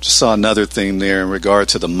 saw another theme there in regard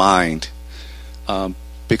to the mind.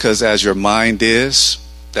 Because as your mind is,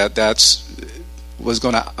 that's what's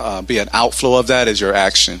going to be an outflow of that is your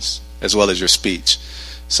actions as well as your speech.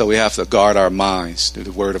 So we have to guard our minds through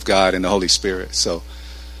the Word of God and the Holy Spirit. So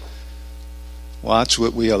watch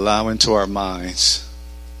what we allow into our minds.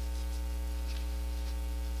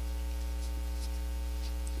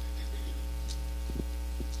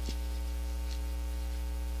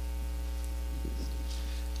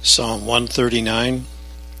 Psalm 139,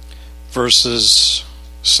 verses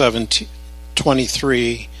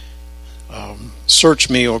 23. Search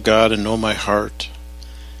me, O God, and know my heart.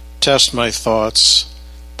 Test my thoughts.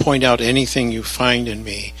 Point out anything you find in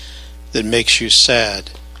me that makes you sad,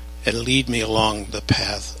 and lead me along the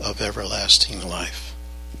path of everlasting life.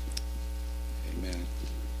 Amen.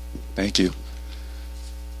 Thank you.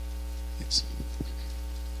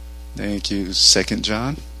 Thank you. 2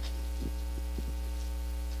 John.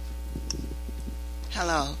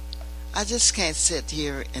 Hello. I just can't sit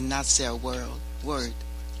here and not say a word.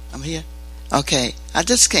 I'm here? Okay. I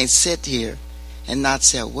just can't sit here and not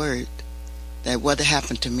say a word that what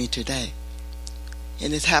happened to me today.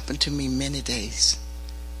 And it happened to me many days.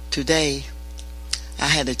 Today, I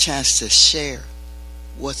had a chance to share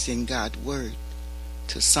what's in God's Word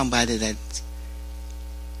to somebody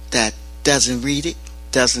that doesn't read it,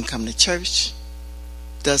 doesn't come to church,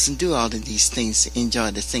 doesn't do all of these things to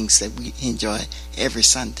enjoy the things that we enjoy every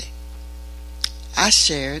Sunday. I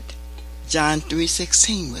shared John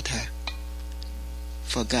 3:16 with her.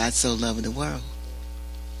 For God so loved the world.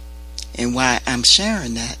 And while I'm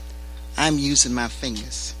sharing that, I'm using my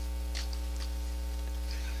fingers.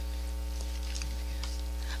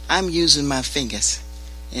 I'm using my fingers.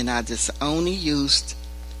 And I just only used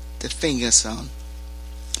the fingers on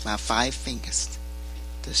my 5 fingers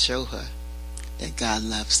to show her that God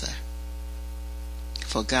loves her.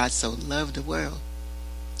 For God so loved the world.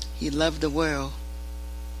 He loved the world.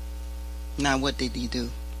 Now what did he do?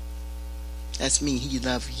 That's mean he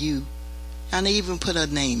loved you. And I even put her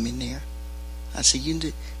name in there. I said,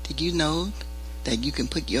 did you know that you can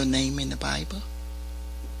put your name in the Bible?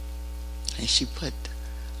 And she put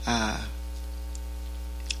her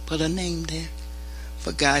name there.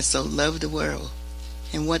 For God so loved the world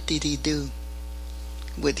And what did he do?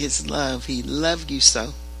 With his love, he loved you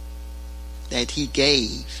so that he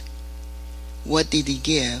gave. What did he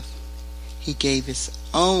give? He gave his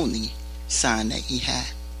only son that he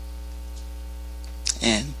had.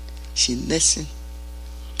 And she listened.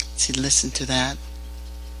 She listened to that.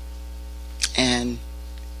 And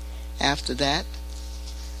after that,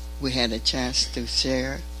 we had a chance to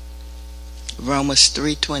share Romans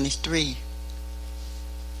 3:23.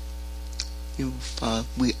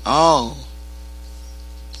 We all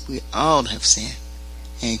have sinned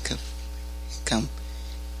and come.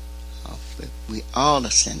 We all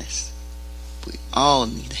are sinners. We all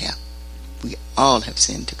need help. We all have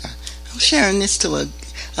sinned to God. I'm sharing this to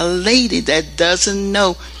a lady that doesn't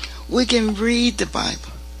know. We can read the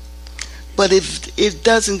Bible, but if it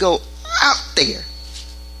doesn't go out there,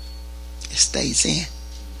 it stays in.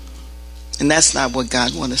 And that's not what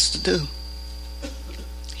God wants us to do.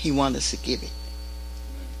 He wants us to give it.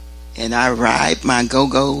 And I ride my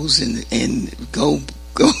go-go's and go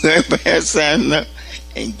everywhere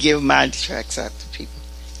and give my tracts out to people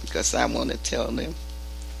because I want to tell them.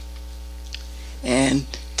 And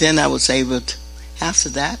then I was able to, after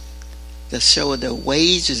that, to show the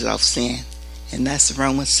wages of sin. And that's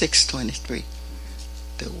Romans 6:23.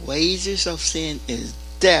 The wages of sin is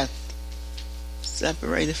death,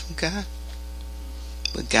 separated from God.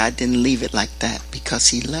 But God didn't leave it like that because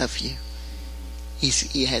he loved you.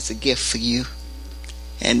 He has a gift for you.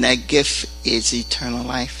 And that gift is eternal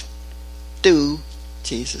life through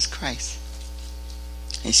Jesus Christ.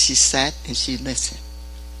 And she sat and she listened.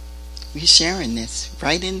 We're sharing this.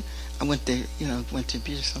 Right in, I went to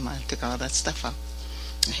beauty salon, took all that stuff out.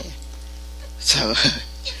 So,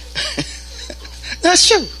 that's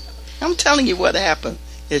true. I'm telling you what happened.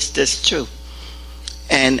 It's just true.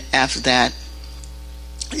 And after that,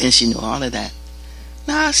 and she knew all of that.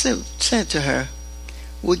 Now I said to her,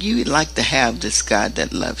 would you like to have this God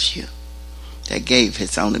that loves you, that gave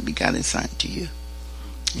his only begotten son to you?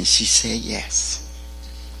 And she said yes.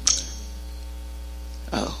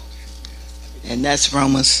 Oh. And that's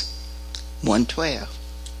Romans 1:12.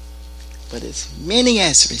 But as many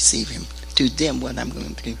as receive him, to them what I'm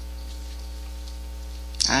going to do.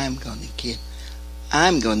 I'm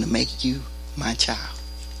going to make you my child.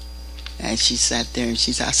 And she sat there and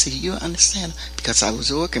she said, I said, you understand? Because I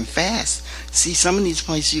was working fast. See, some of these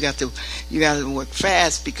places you got to work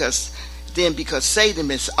fast because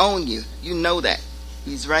Satan is on you. You know that.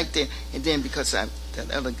 He's right there. And then because the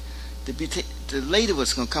lady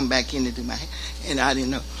was going to come back in to do my hair, and I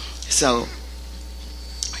didn't know. So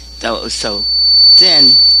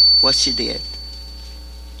then what she did,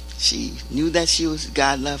 she knew that she was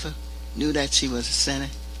God lover, knew that she was a sinner.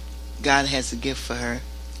 God has a gift for her.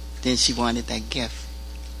 Then she wanted that gift.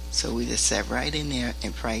 So we just sat right in there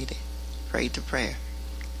and prayed the prayer.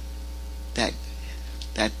 That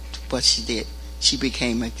what she did. She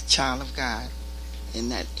became a child of God in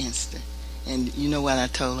that instant. And you know what I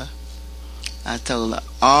told her? I told her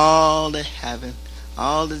all the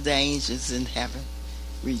angels in heaven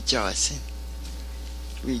rejoicing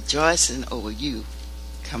over you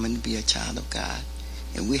coming to be a child of God.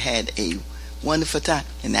 And we had a wonderful time.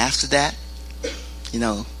 And after that,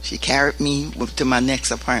 she carried me to my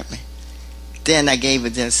next apartment. Then I gave her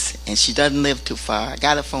this, and she doesn't live too far. I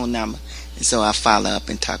got her phone number, and so I'll follow up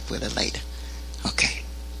and talk with her later. Okay.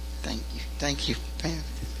 Thank you, Pam.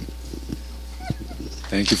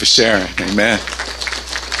 Thank you for sharing. Amen.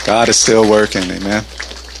 God is still working. Amen.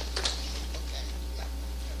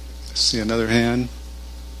 See another hand.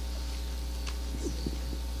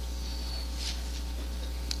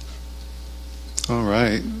 All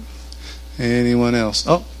right. Anyone else?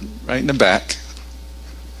 Oh, right in the back.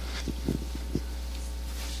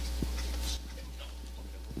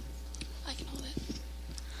 I can hold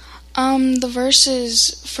it. The verse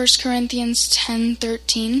is 1 Corinthians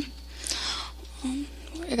 10:13.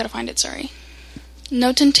 I gotta find it, sorry.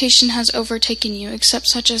 No temptation has overtaken you except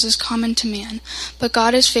such as is common to man. But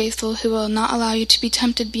God is faithful, who will not allow you to be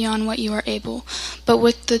tempted beyond what you are able. But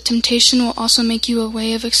with the temptation will also make you a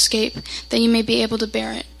way of escape, that you may be able to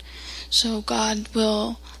bear it. So God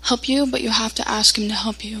will help you, but you have to ask him to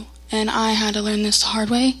help you. And I had to learn this the hard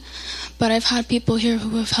way. But I've had people here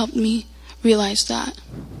who have helped me realize that.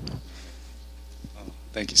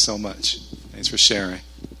 Thank you so much. Thanks for sharing.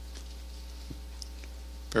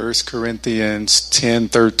 1 Corinthians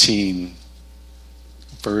 10:13.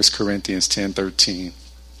 1 Corinthians 10:13.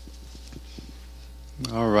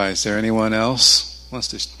 All right. Is there anyone else wants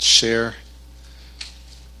to share?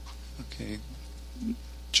 Okay.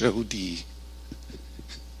 Jody.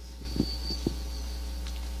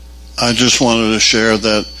 I just wanted to share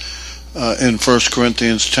that in 1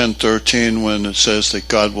 Corinthians 10:13 when it says that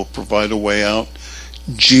God will provide a way out.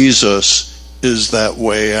 Jesus is that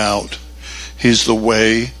way out. He's the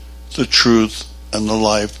way, the truth, and the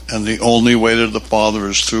life, and the only way to the Father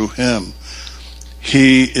is through him.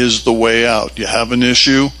 He is the way out. You have an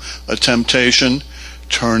issue, a temptation,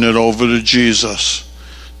 turn it over to Jesus.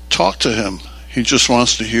 Talk to him. He just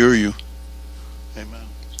wants to hear you. Amen.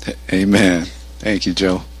 Amen. Thank you,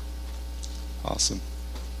 Joe. Awesome.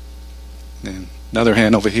 And another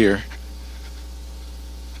hand over here.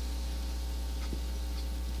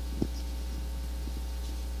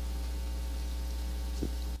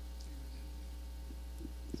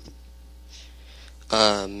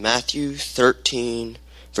 Matthew 13,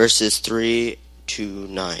 verses 3 to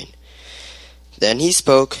 9. Then he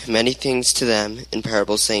spoke many things to them in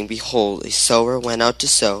parables, saying, Behold, a sower went out to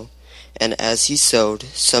sow, and as he sowed,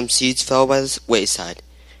 some seeds fell by the wayside,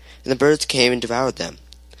 and the birds came and devoured them.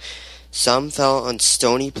 Some fell on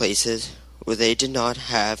stony places, where they did not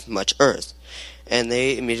have much earth, and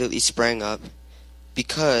they immediately sprang up,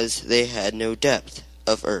 because they had no depth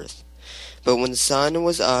of earth. But when the sun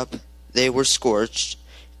was up, they were scorched,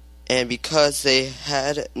 and because they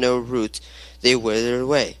had no roots, they withered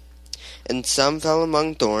away. And some fell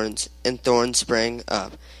among thorns, and thorns sprang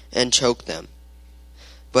up and choked them.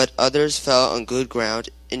 But others fell on good ground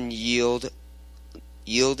and yielded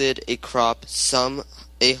a crop, some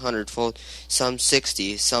 100-fold, some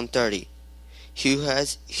 60, some 30. He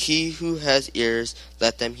who has ears,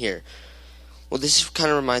 let them hear. Well, this kind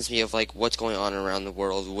of reminds me of like what's going on around the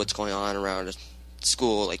world, what's going on around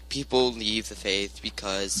school. Like people leave the faith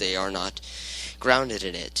because they are not grounded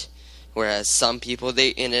in it. Whereas some people,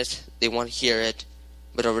 they want to hear it,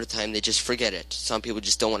 but over time they just forget it. Some people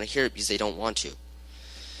just don't want to hear it because they don't want to.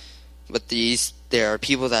 But there are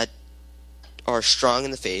people that are strong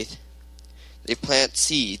in the faith. They plant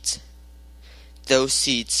seeds. Those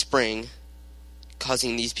seeds spring,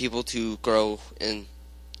 causing these people to grow in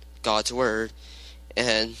God's Word,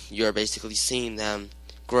 and you're basically seeing them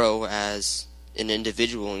grow as an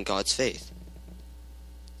individual in God's faith.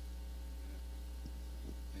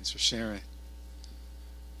 Thanks for sharing.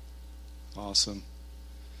 Awesome.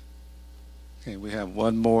 Okay, we have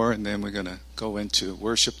one more, and then we're going to go into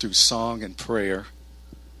worship through song and prayer.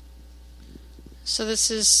 So this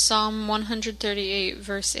is Psalm 138,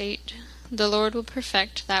 verse 8. The Lord will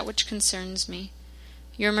perfect that which concerns me.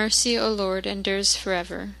 Your mercy, O Lord, endures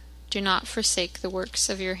forever. Do not forsake the works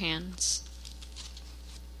of your hands.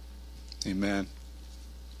 Amen.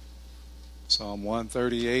 Psalm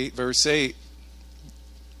 138, verse 8.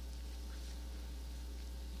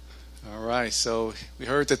 All right, so we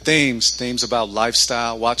heard the themes about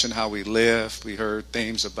lifestyle, watching how we live. We heard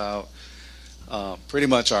themes about pretty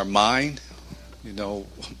much our mind.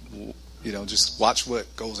 Just watch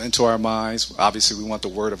what goes into our minds. Obviously, we want the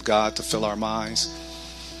Word of God to fill our minds.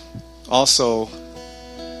 Also,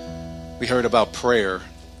 we heard about prayer.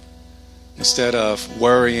 Instead of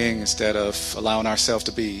worrying, instead of allowing ourselves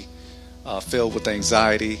to be filled with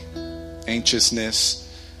anxiety, anxiousness,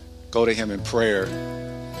 go to Him in prayer.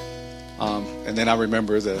 And then I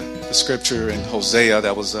remember the scripture in Hosea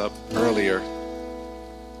that was up earlier.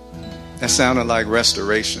 That sounded like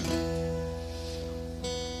restoration.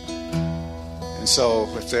 And so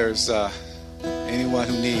if there's anyone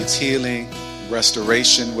who needs healing,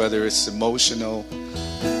 restoration, whether it's emotional,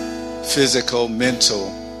 physical,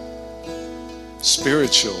 mental,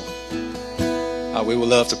 spiritual, we would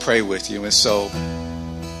love to pray with you. And so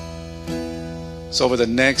over the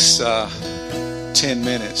next 10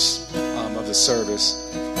 minutes of the service,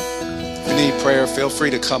 if you need prayer, feel free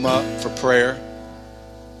to come up for prayer,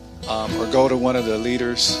 or go to one of the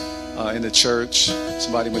leaders in the church,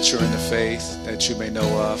 somebody mature in the faith that you may know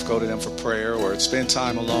of. Go to them for prayer, or spend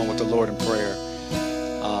time alone with the Lord in prayer.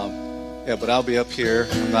 But I'll be up here.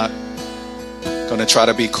 I'm not going to try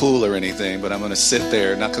to be cool or anything, but I'm going to sit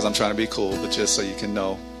there, not because I'm trying to be cool, but just so you can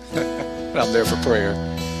know that I'm there for prayer.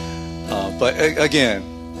 But again,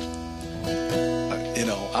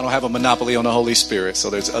 I don't have a monopoly on the Holy Spirit, so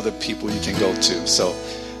there's other people you can go to. So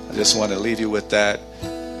I just want to leave you with that.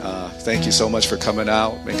 Thank you so much for coming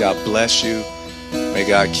out. May God bless you. May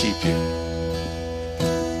God keep you.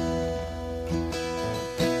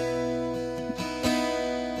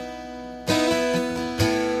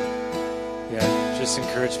 Just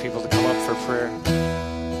encourage people to come up for prayer.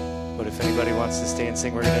 But if anybody wants to stay and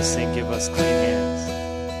sing, we're going to sing Give Us Clean Hands.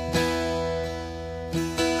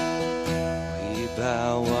 We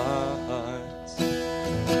bow our hearts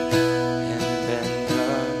and bend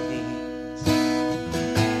our knees.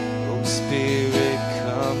 Oh Spirit,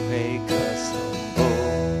 come make us humble.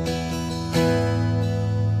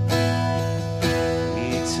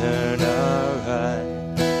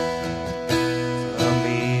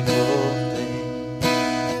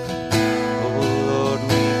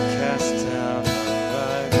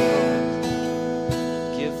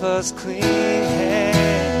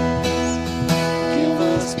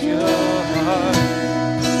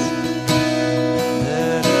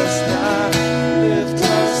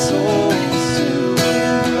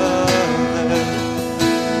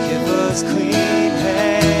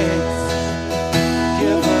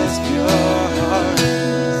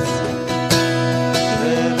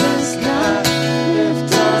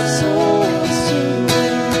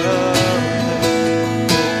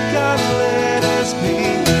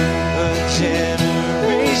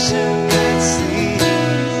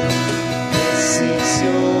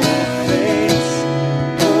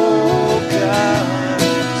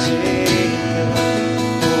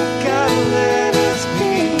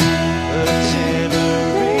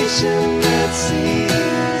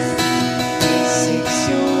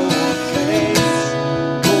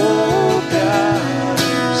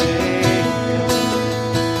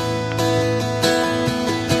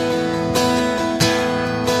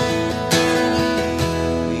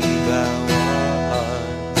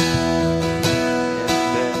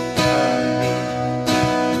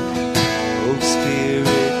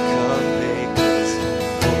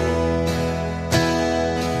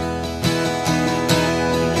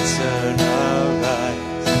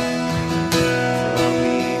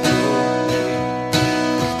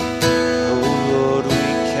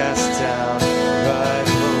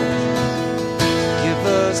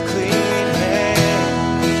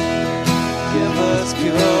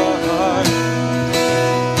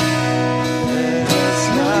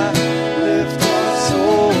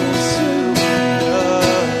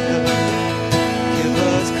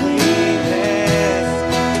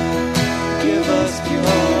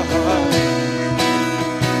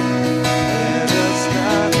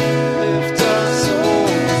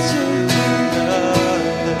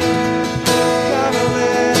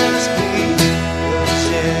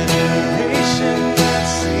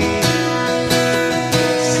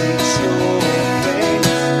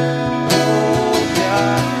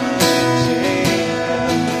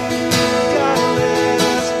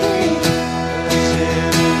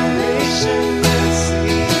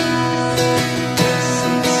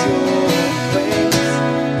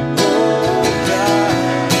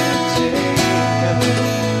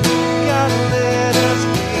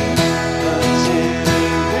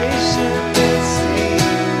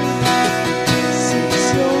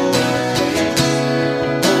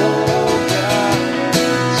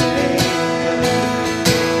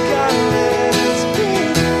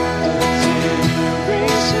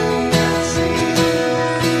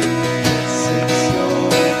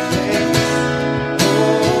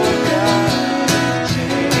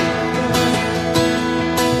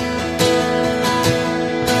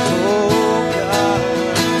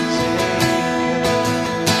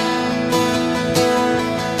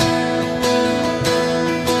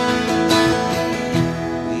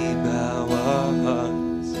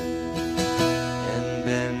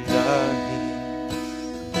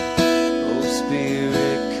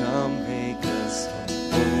 Spirit, come make us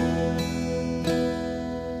whole.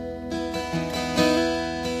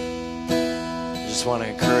 I just want to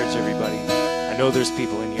encourage everybody. I know there's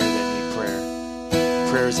people in here that need prayer.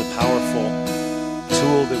 Prayer is a powerful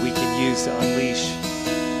tool that we can use to unleash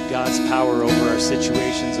God's power over our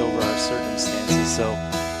situations, over our circumstances. So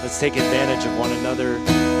let's take advantage of one another,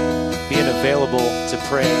 being available to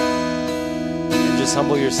pray, and just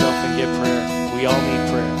humble yourself and get prayer. We all need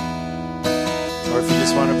prayer. Or if you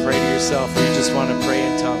just want to pray to yourself, or you just want to pray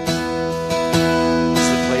in tongues, it's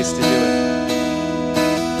the place to do it.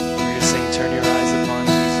 We're going to sing Turn Your Eyes Upon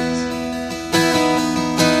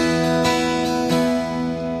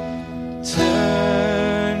Jesus.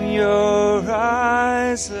 Turn your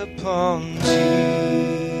eyes upon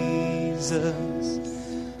Jesus.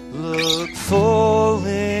 Look full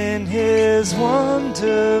in his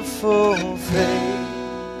wonderful face,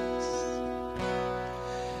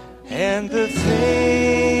 and the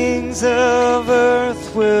things of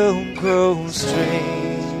earth will grow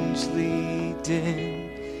strangely dim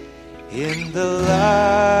in the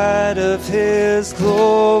light of his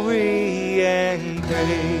glory and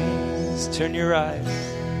grace. Turn your eyes.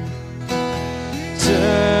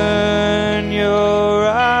 Turn your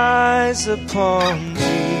eyes upon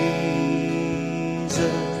Jesus.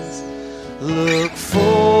 Look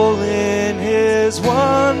full in his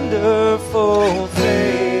wonderful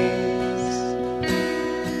face,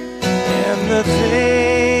 and the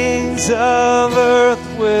things of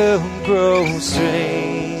earth will grow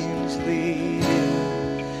strangely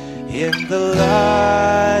dim in the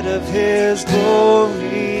light of his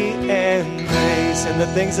glory and grace. And the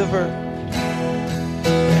things of earth,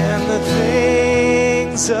 and the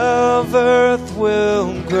things of earth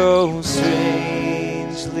will grow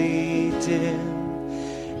strangely dim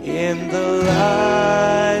in the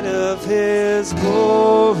light of his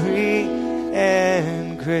glory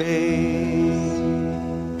and grace.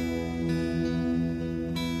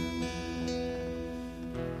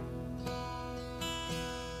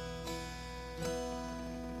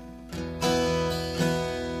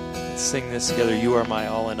 Let's sing this together. You are my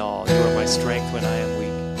all in all. You are my strength when I am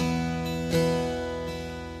weak.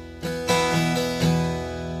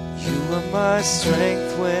 You are my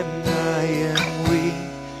strength when I am weak.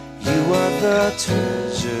 You are the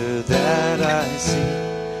treasure that I see.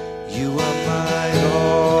 You are my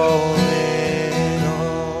all in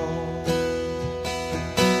all.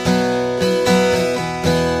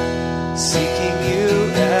 Seeking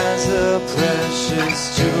you as a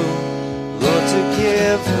precious jewel, Lord, to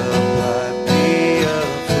give up I'd be a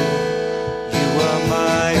fool. You are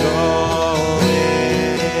my all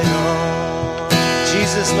in all.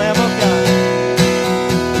 Jesus, Lamb of God.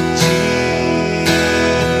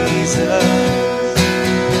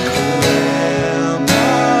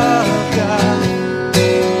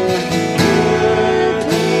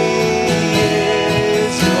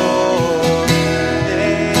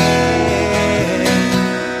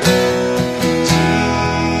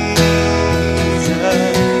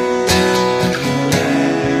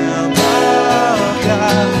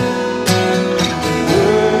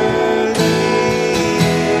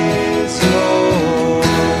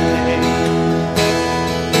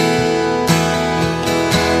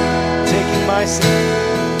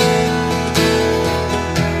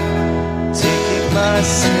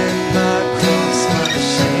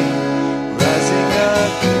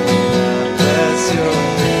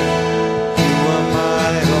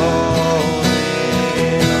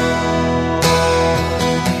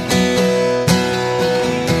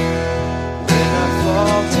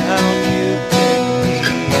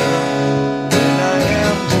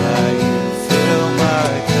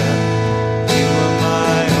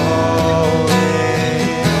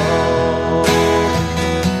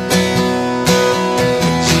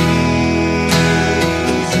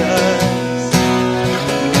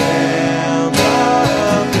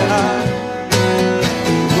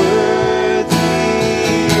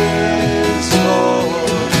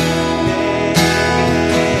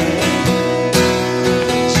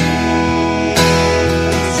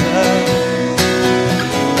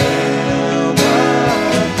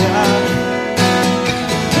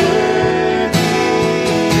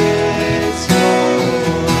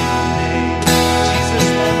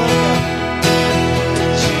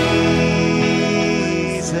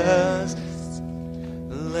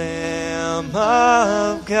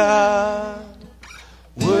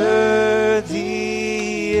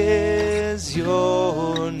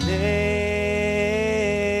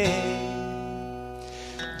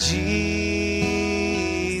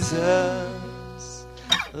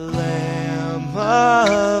 Lamb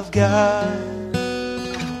of God,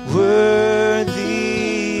 worthy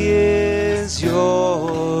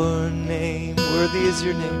Worthy is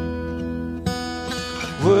your name.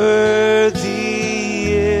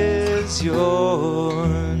 Worthy is your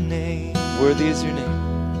name. Worthy is your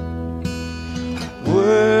name.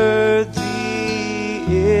 Worthy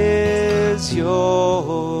is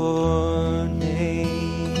your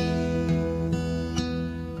name.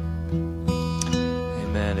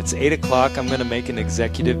 Amen. It's 8 o'clock. I'm going to make an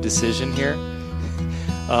executive decision here.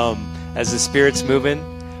 As the Spirit's moving,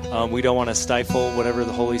 we don't want to stifle whatever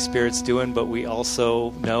the Holy Spirit's doing, but we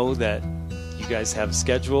also know that you guys have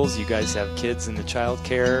schedules, you guys have kids in the child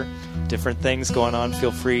care, different things going on.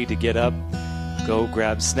 Feel free to get up, go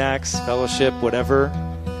grab snacks, fellowship, whatever.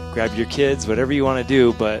 Grab your kids, whatever you want to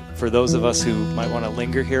do. But for those of us who might want to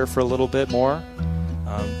linger here for a little bit more,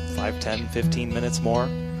 5, 10, 15 minutes more,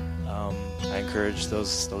 I encourage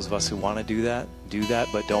those of us who want to do that,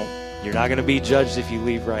 but you're not going to be judged if you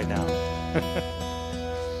leave right now.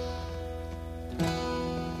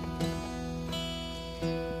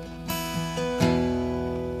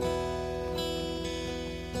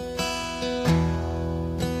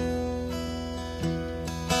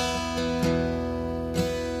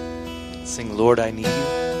 Sing, Lord, I need you.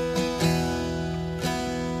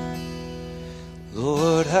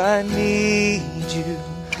 Lord, I need you.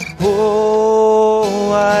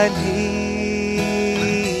 Oh, I need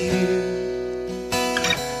you.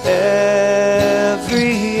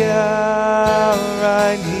 Every hour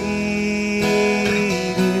I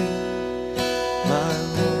need you, my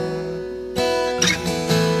Lord,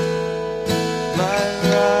 my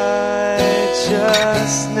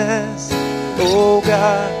righteousness. Oh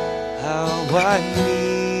God, how I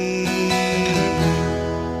need you.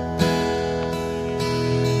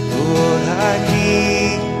 Lord, I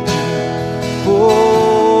need you.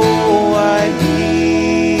 Oh, I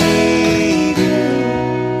need you.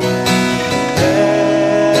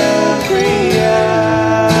 Every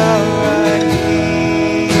hour I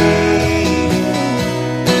need you.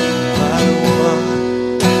 My one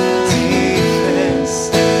defense,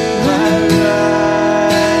 my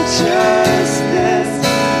righteousness.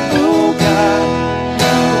 Oh God,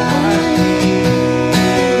 how I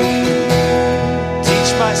need you.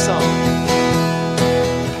 Teach my song.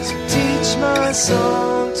 My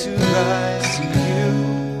song to rise to you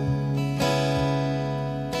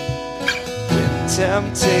when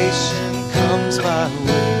temptation comes my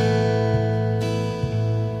way,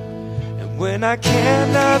 and when I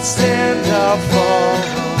cannot stand, I'll fall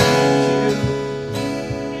on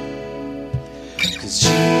you, 'cause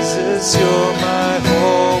Jesus, you're my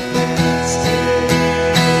hope and stay.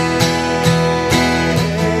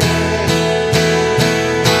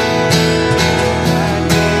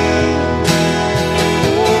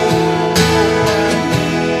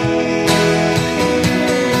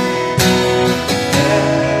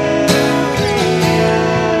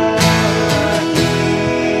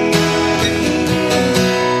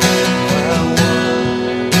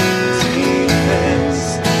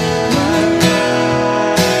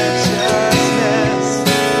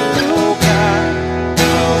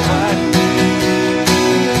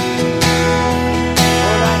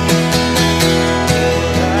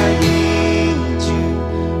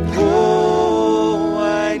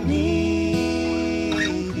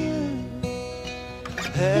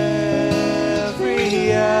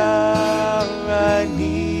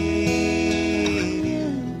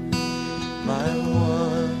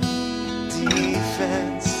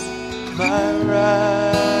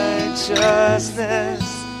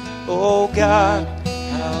 Oh God,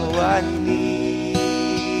 how I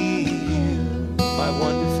need you. My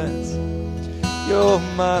one defense. You're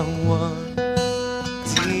my one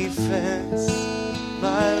defense.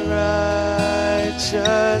 My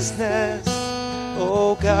righteousness.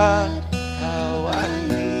 Oh God, how I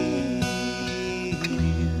need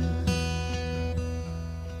you.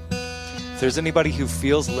 If there's anybody who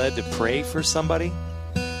feels led to pray for somebody,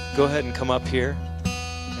 go ahead and come up here.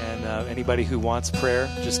 Anybody who wants prayer,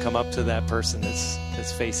 just come up to that person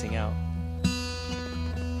that's facing out.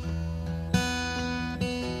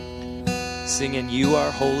 Singing, you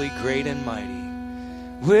are holy, great, and mighty.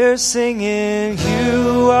 We're singing,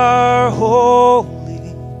 you are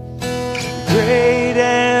holy, great,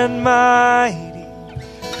 and mighty.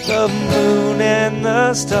 The moon and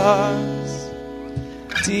the stars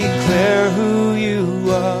declare who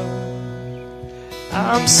you are.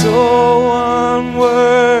 I'm so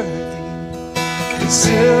unworthy,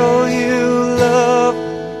 still you love me.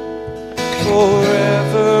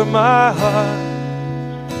 Forever my heart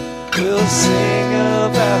will sing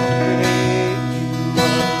about great you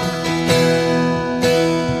are.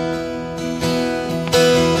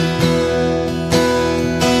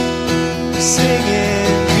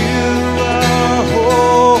 Singing, you are holy.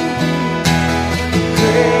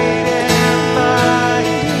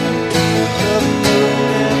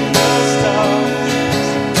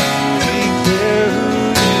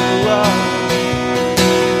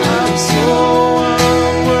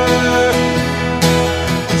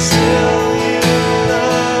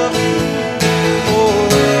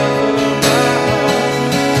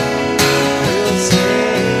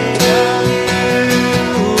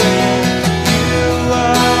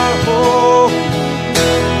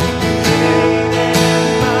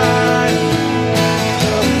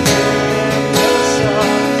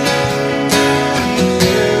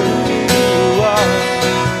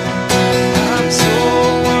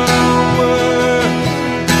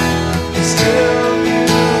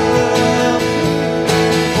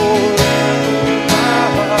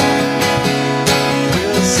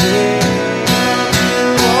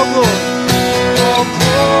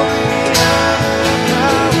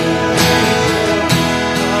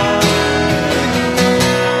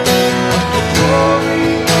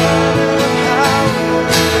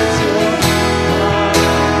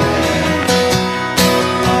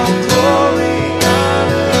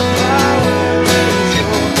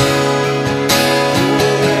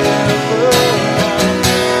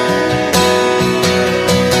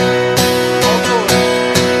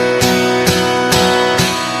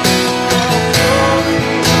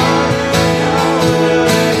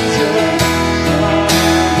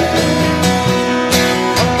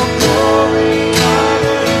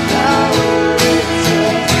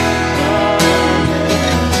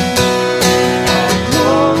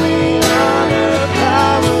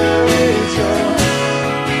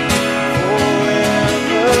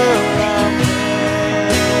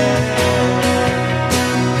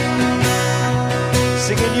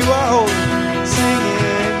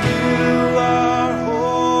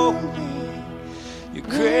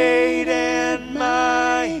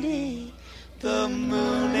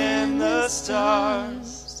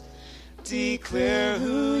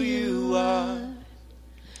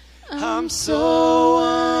 so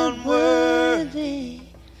unworthy,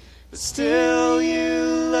 but still you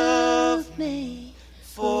love me.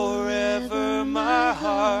 Forever my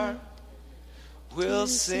heart will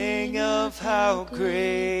sing of how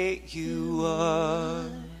great you are.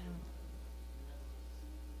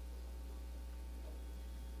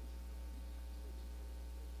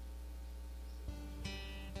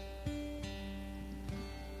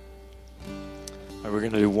 All right, we're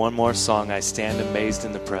going to do one more song, I Stand Amazed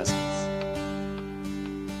in the Presence.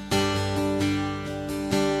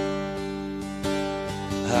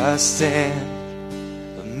 I stand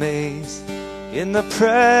amazed in the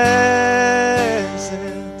presence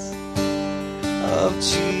of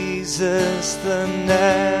Jesus the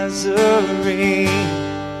Nazarene,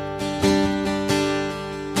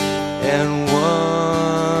 and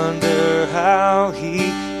wonder how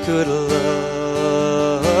he could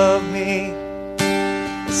love me,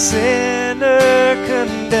 a sinner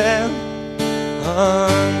condemned,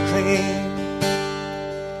 unclean,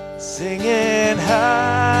 singing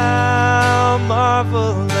how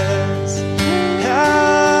marvelous,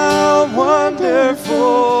 how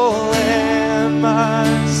wonderful, and my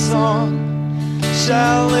song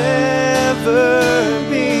shall ever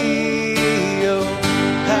be. Oh,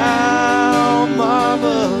 how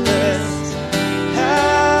marvelous,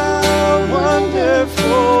 how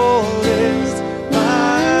wonderful is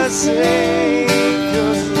my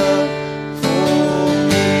Savior's love for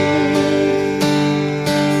me.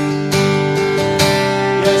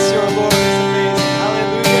 Yes, your Lord is amazing.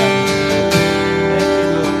 Hallelujah. Thank you,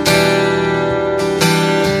 Lord.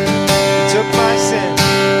 He took my sin.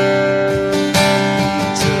 He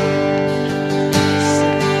took my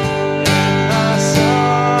sin and my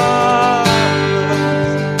sorrows.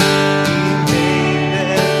 He made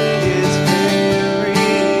them his victory.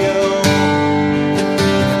 Oh, he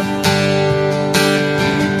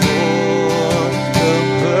bore the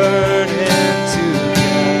burden to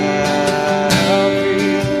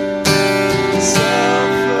Calvary,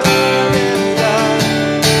 suffered and died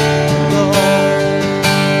alone,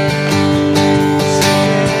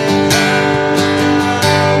 singing how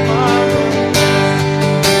marvelous,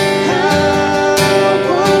 how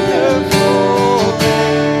wonderful,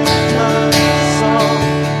 and my song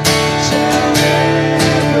shall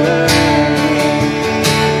ever be.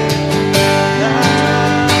 How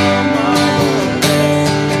marvelous,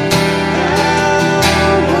 how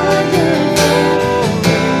wonderful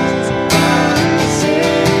is my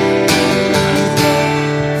Savior's love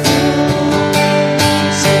for me.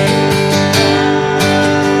 Sing how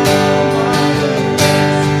marvelous,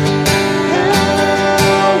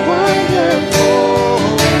 how wonderful,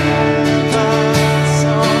 and my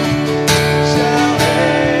song shall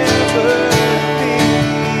ever be.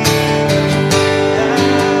 How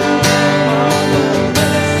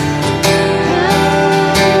marvelous, how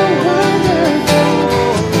wonderful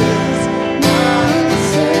is my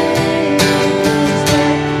Savior's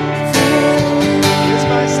love for me. Here's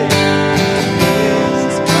my Savior.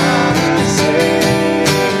 Here's my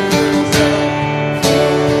Savior's love for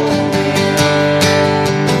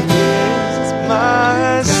me. Here's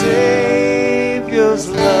my Savior's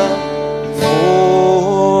love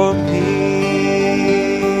for me.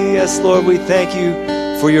 Yes, Lord, we thank you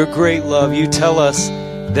for your great love. You tell us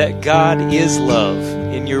that God is love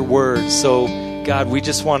in your word. So, God, we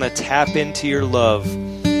just want to tap into your love,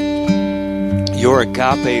 your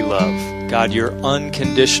agape love, God, your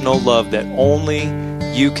unconditional love that only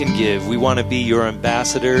you can give. We want to be your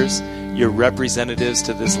ambassadors, your representatives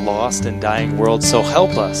to this lost and dying world. So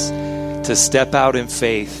help us to step out in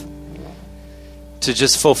faith, to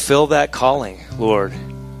just fulfill that calling, Lord.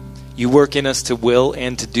 You work in us to will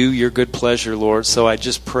and to do your good pleasure, Lord. So I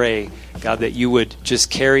just pray, God, that you would just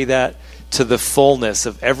carry that to the fullness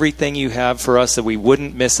of everything you have for us, that we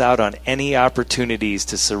wouldn't miss out on any opportunities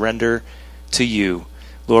to surrender to you.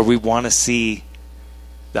 Lord, we want to see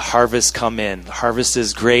the harvest come in. The harvest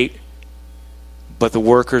is great, but the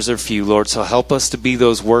workers are few, Lord. So help us to be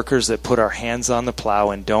those workers that put our hands on the plow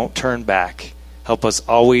and don't turn back. Help us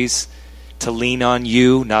always to lean on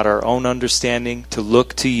you, not our own understanding, to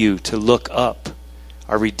look to you, to look up.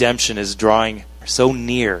 Our redemption is drawing so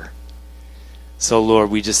near. So, Lord,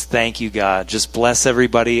 we just thank you, God. Just bless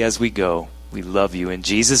everybody as we go. We love you. In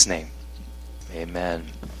Jesus' name, amen.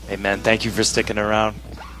 Amen. Thank you for sticking around.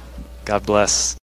 God bless.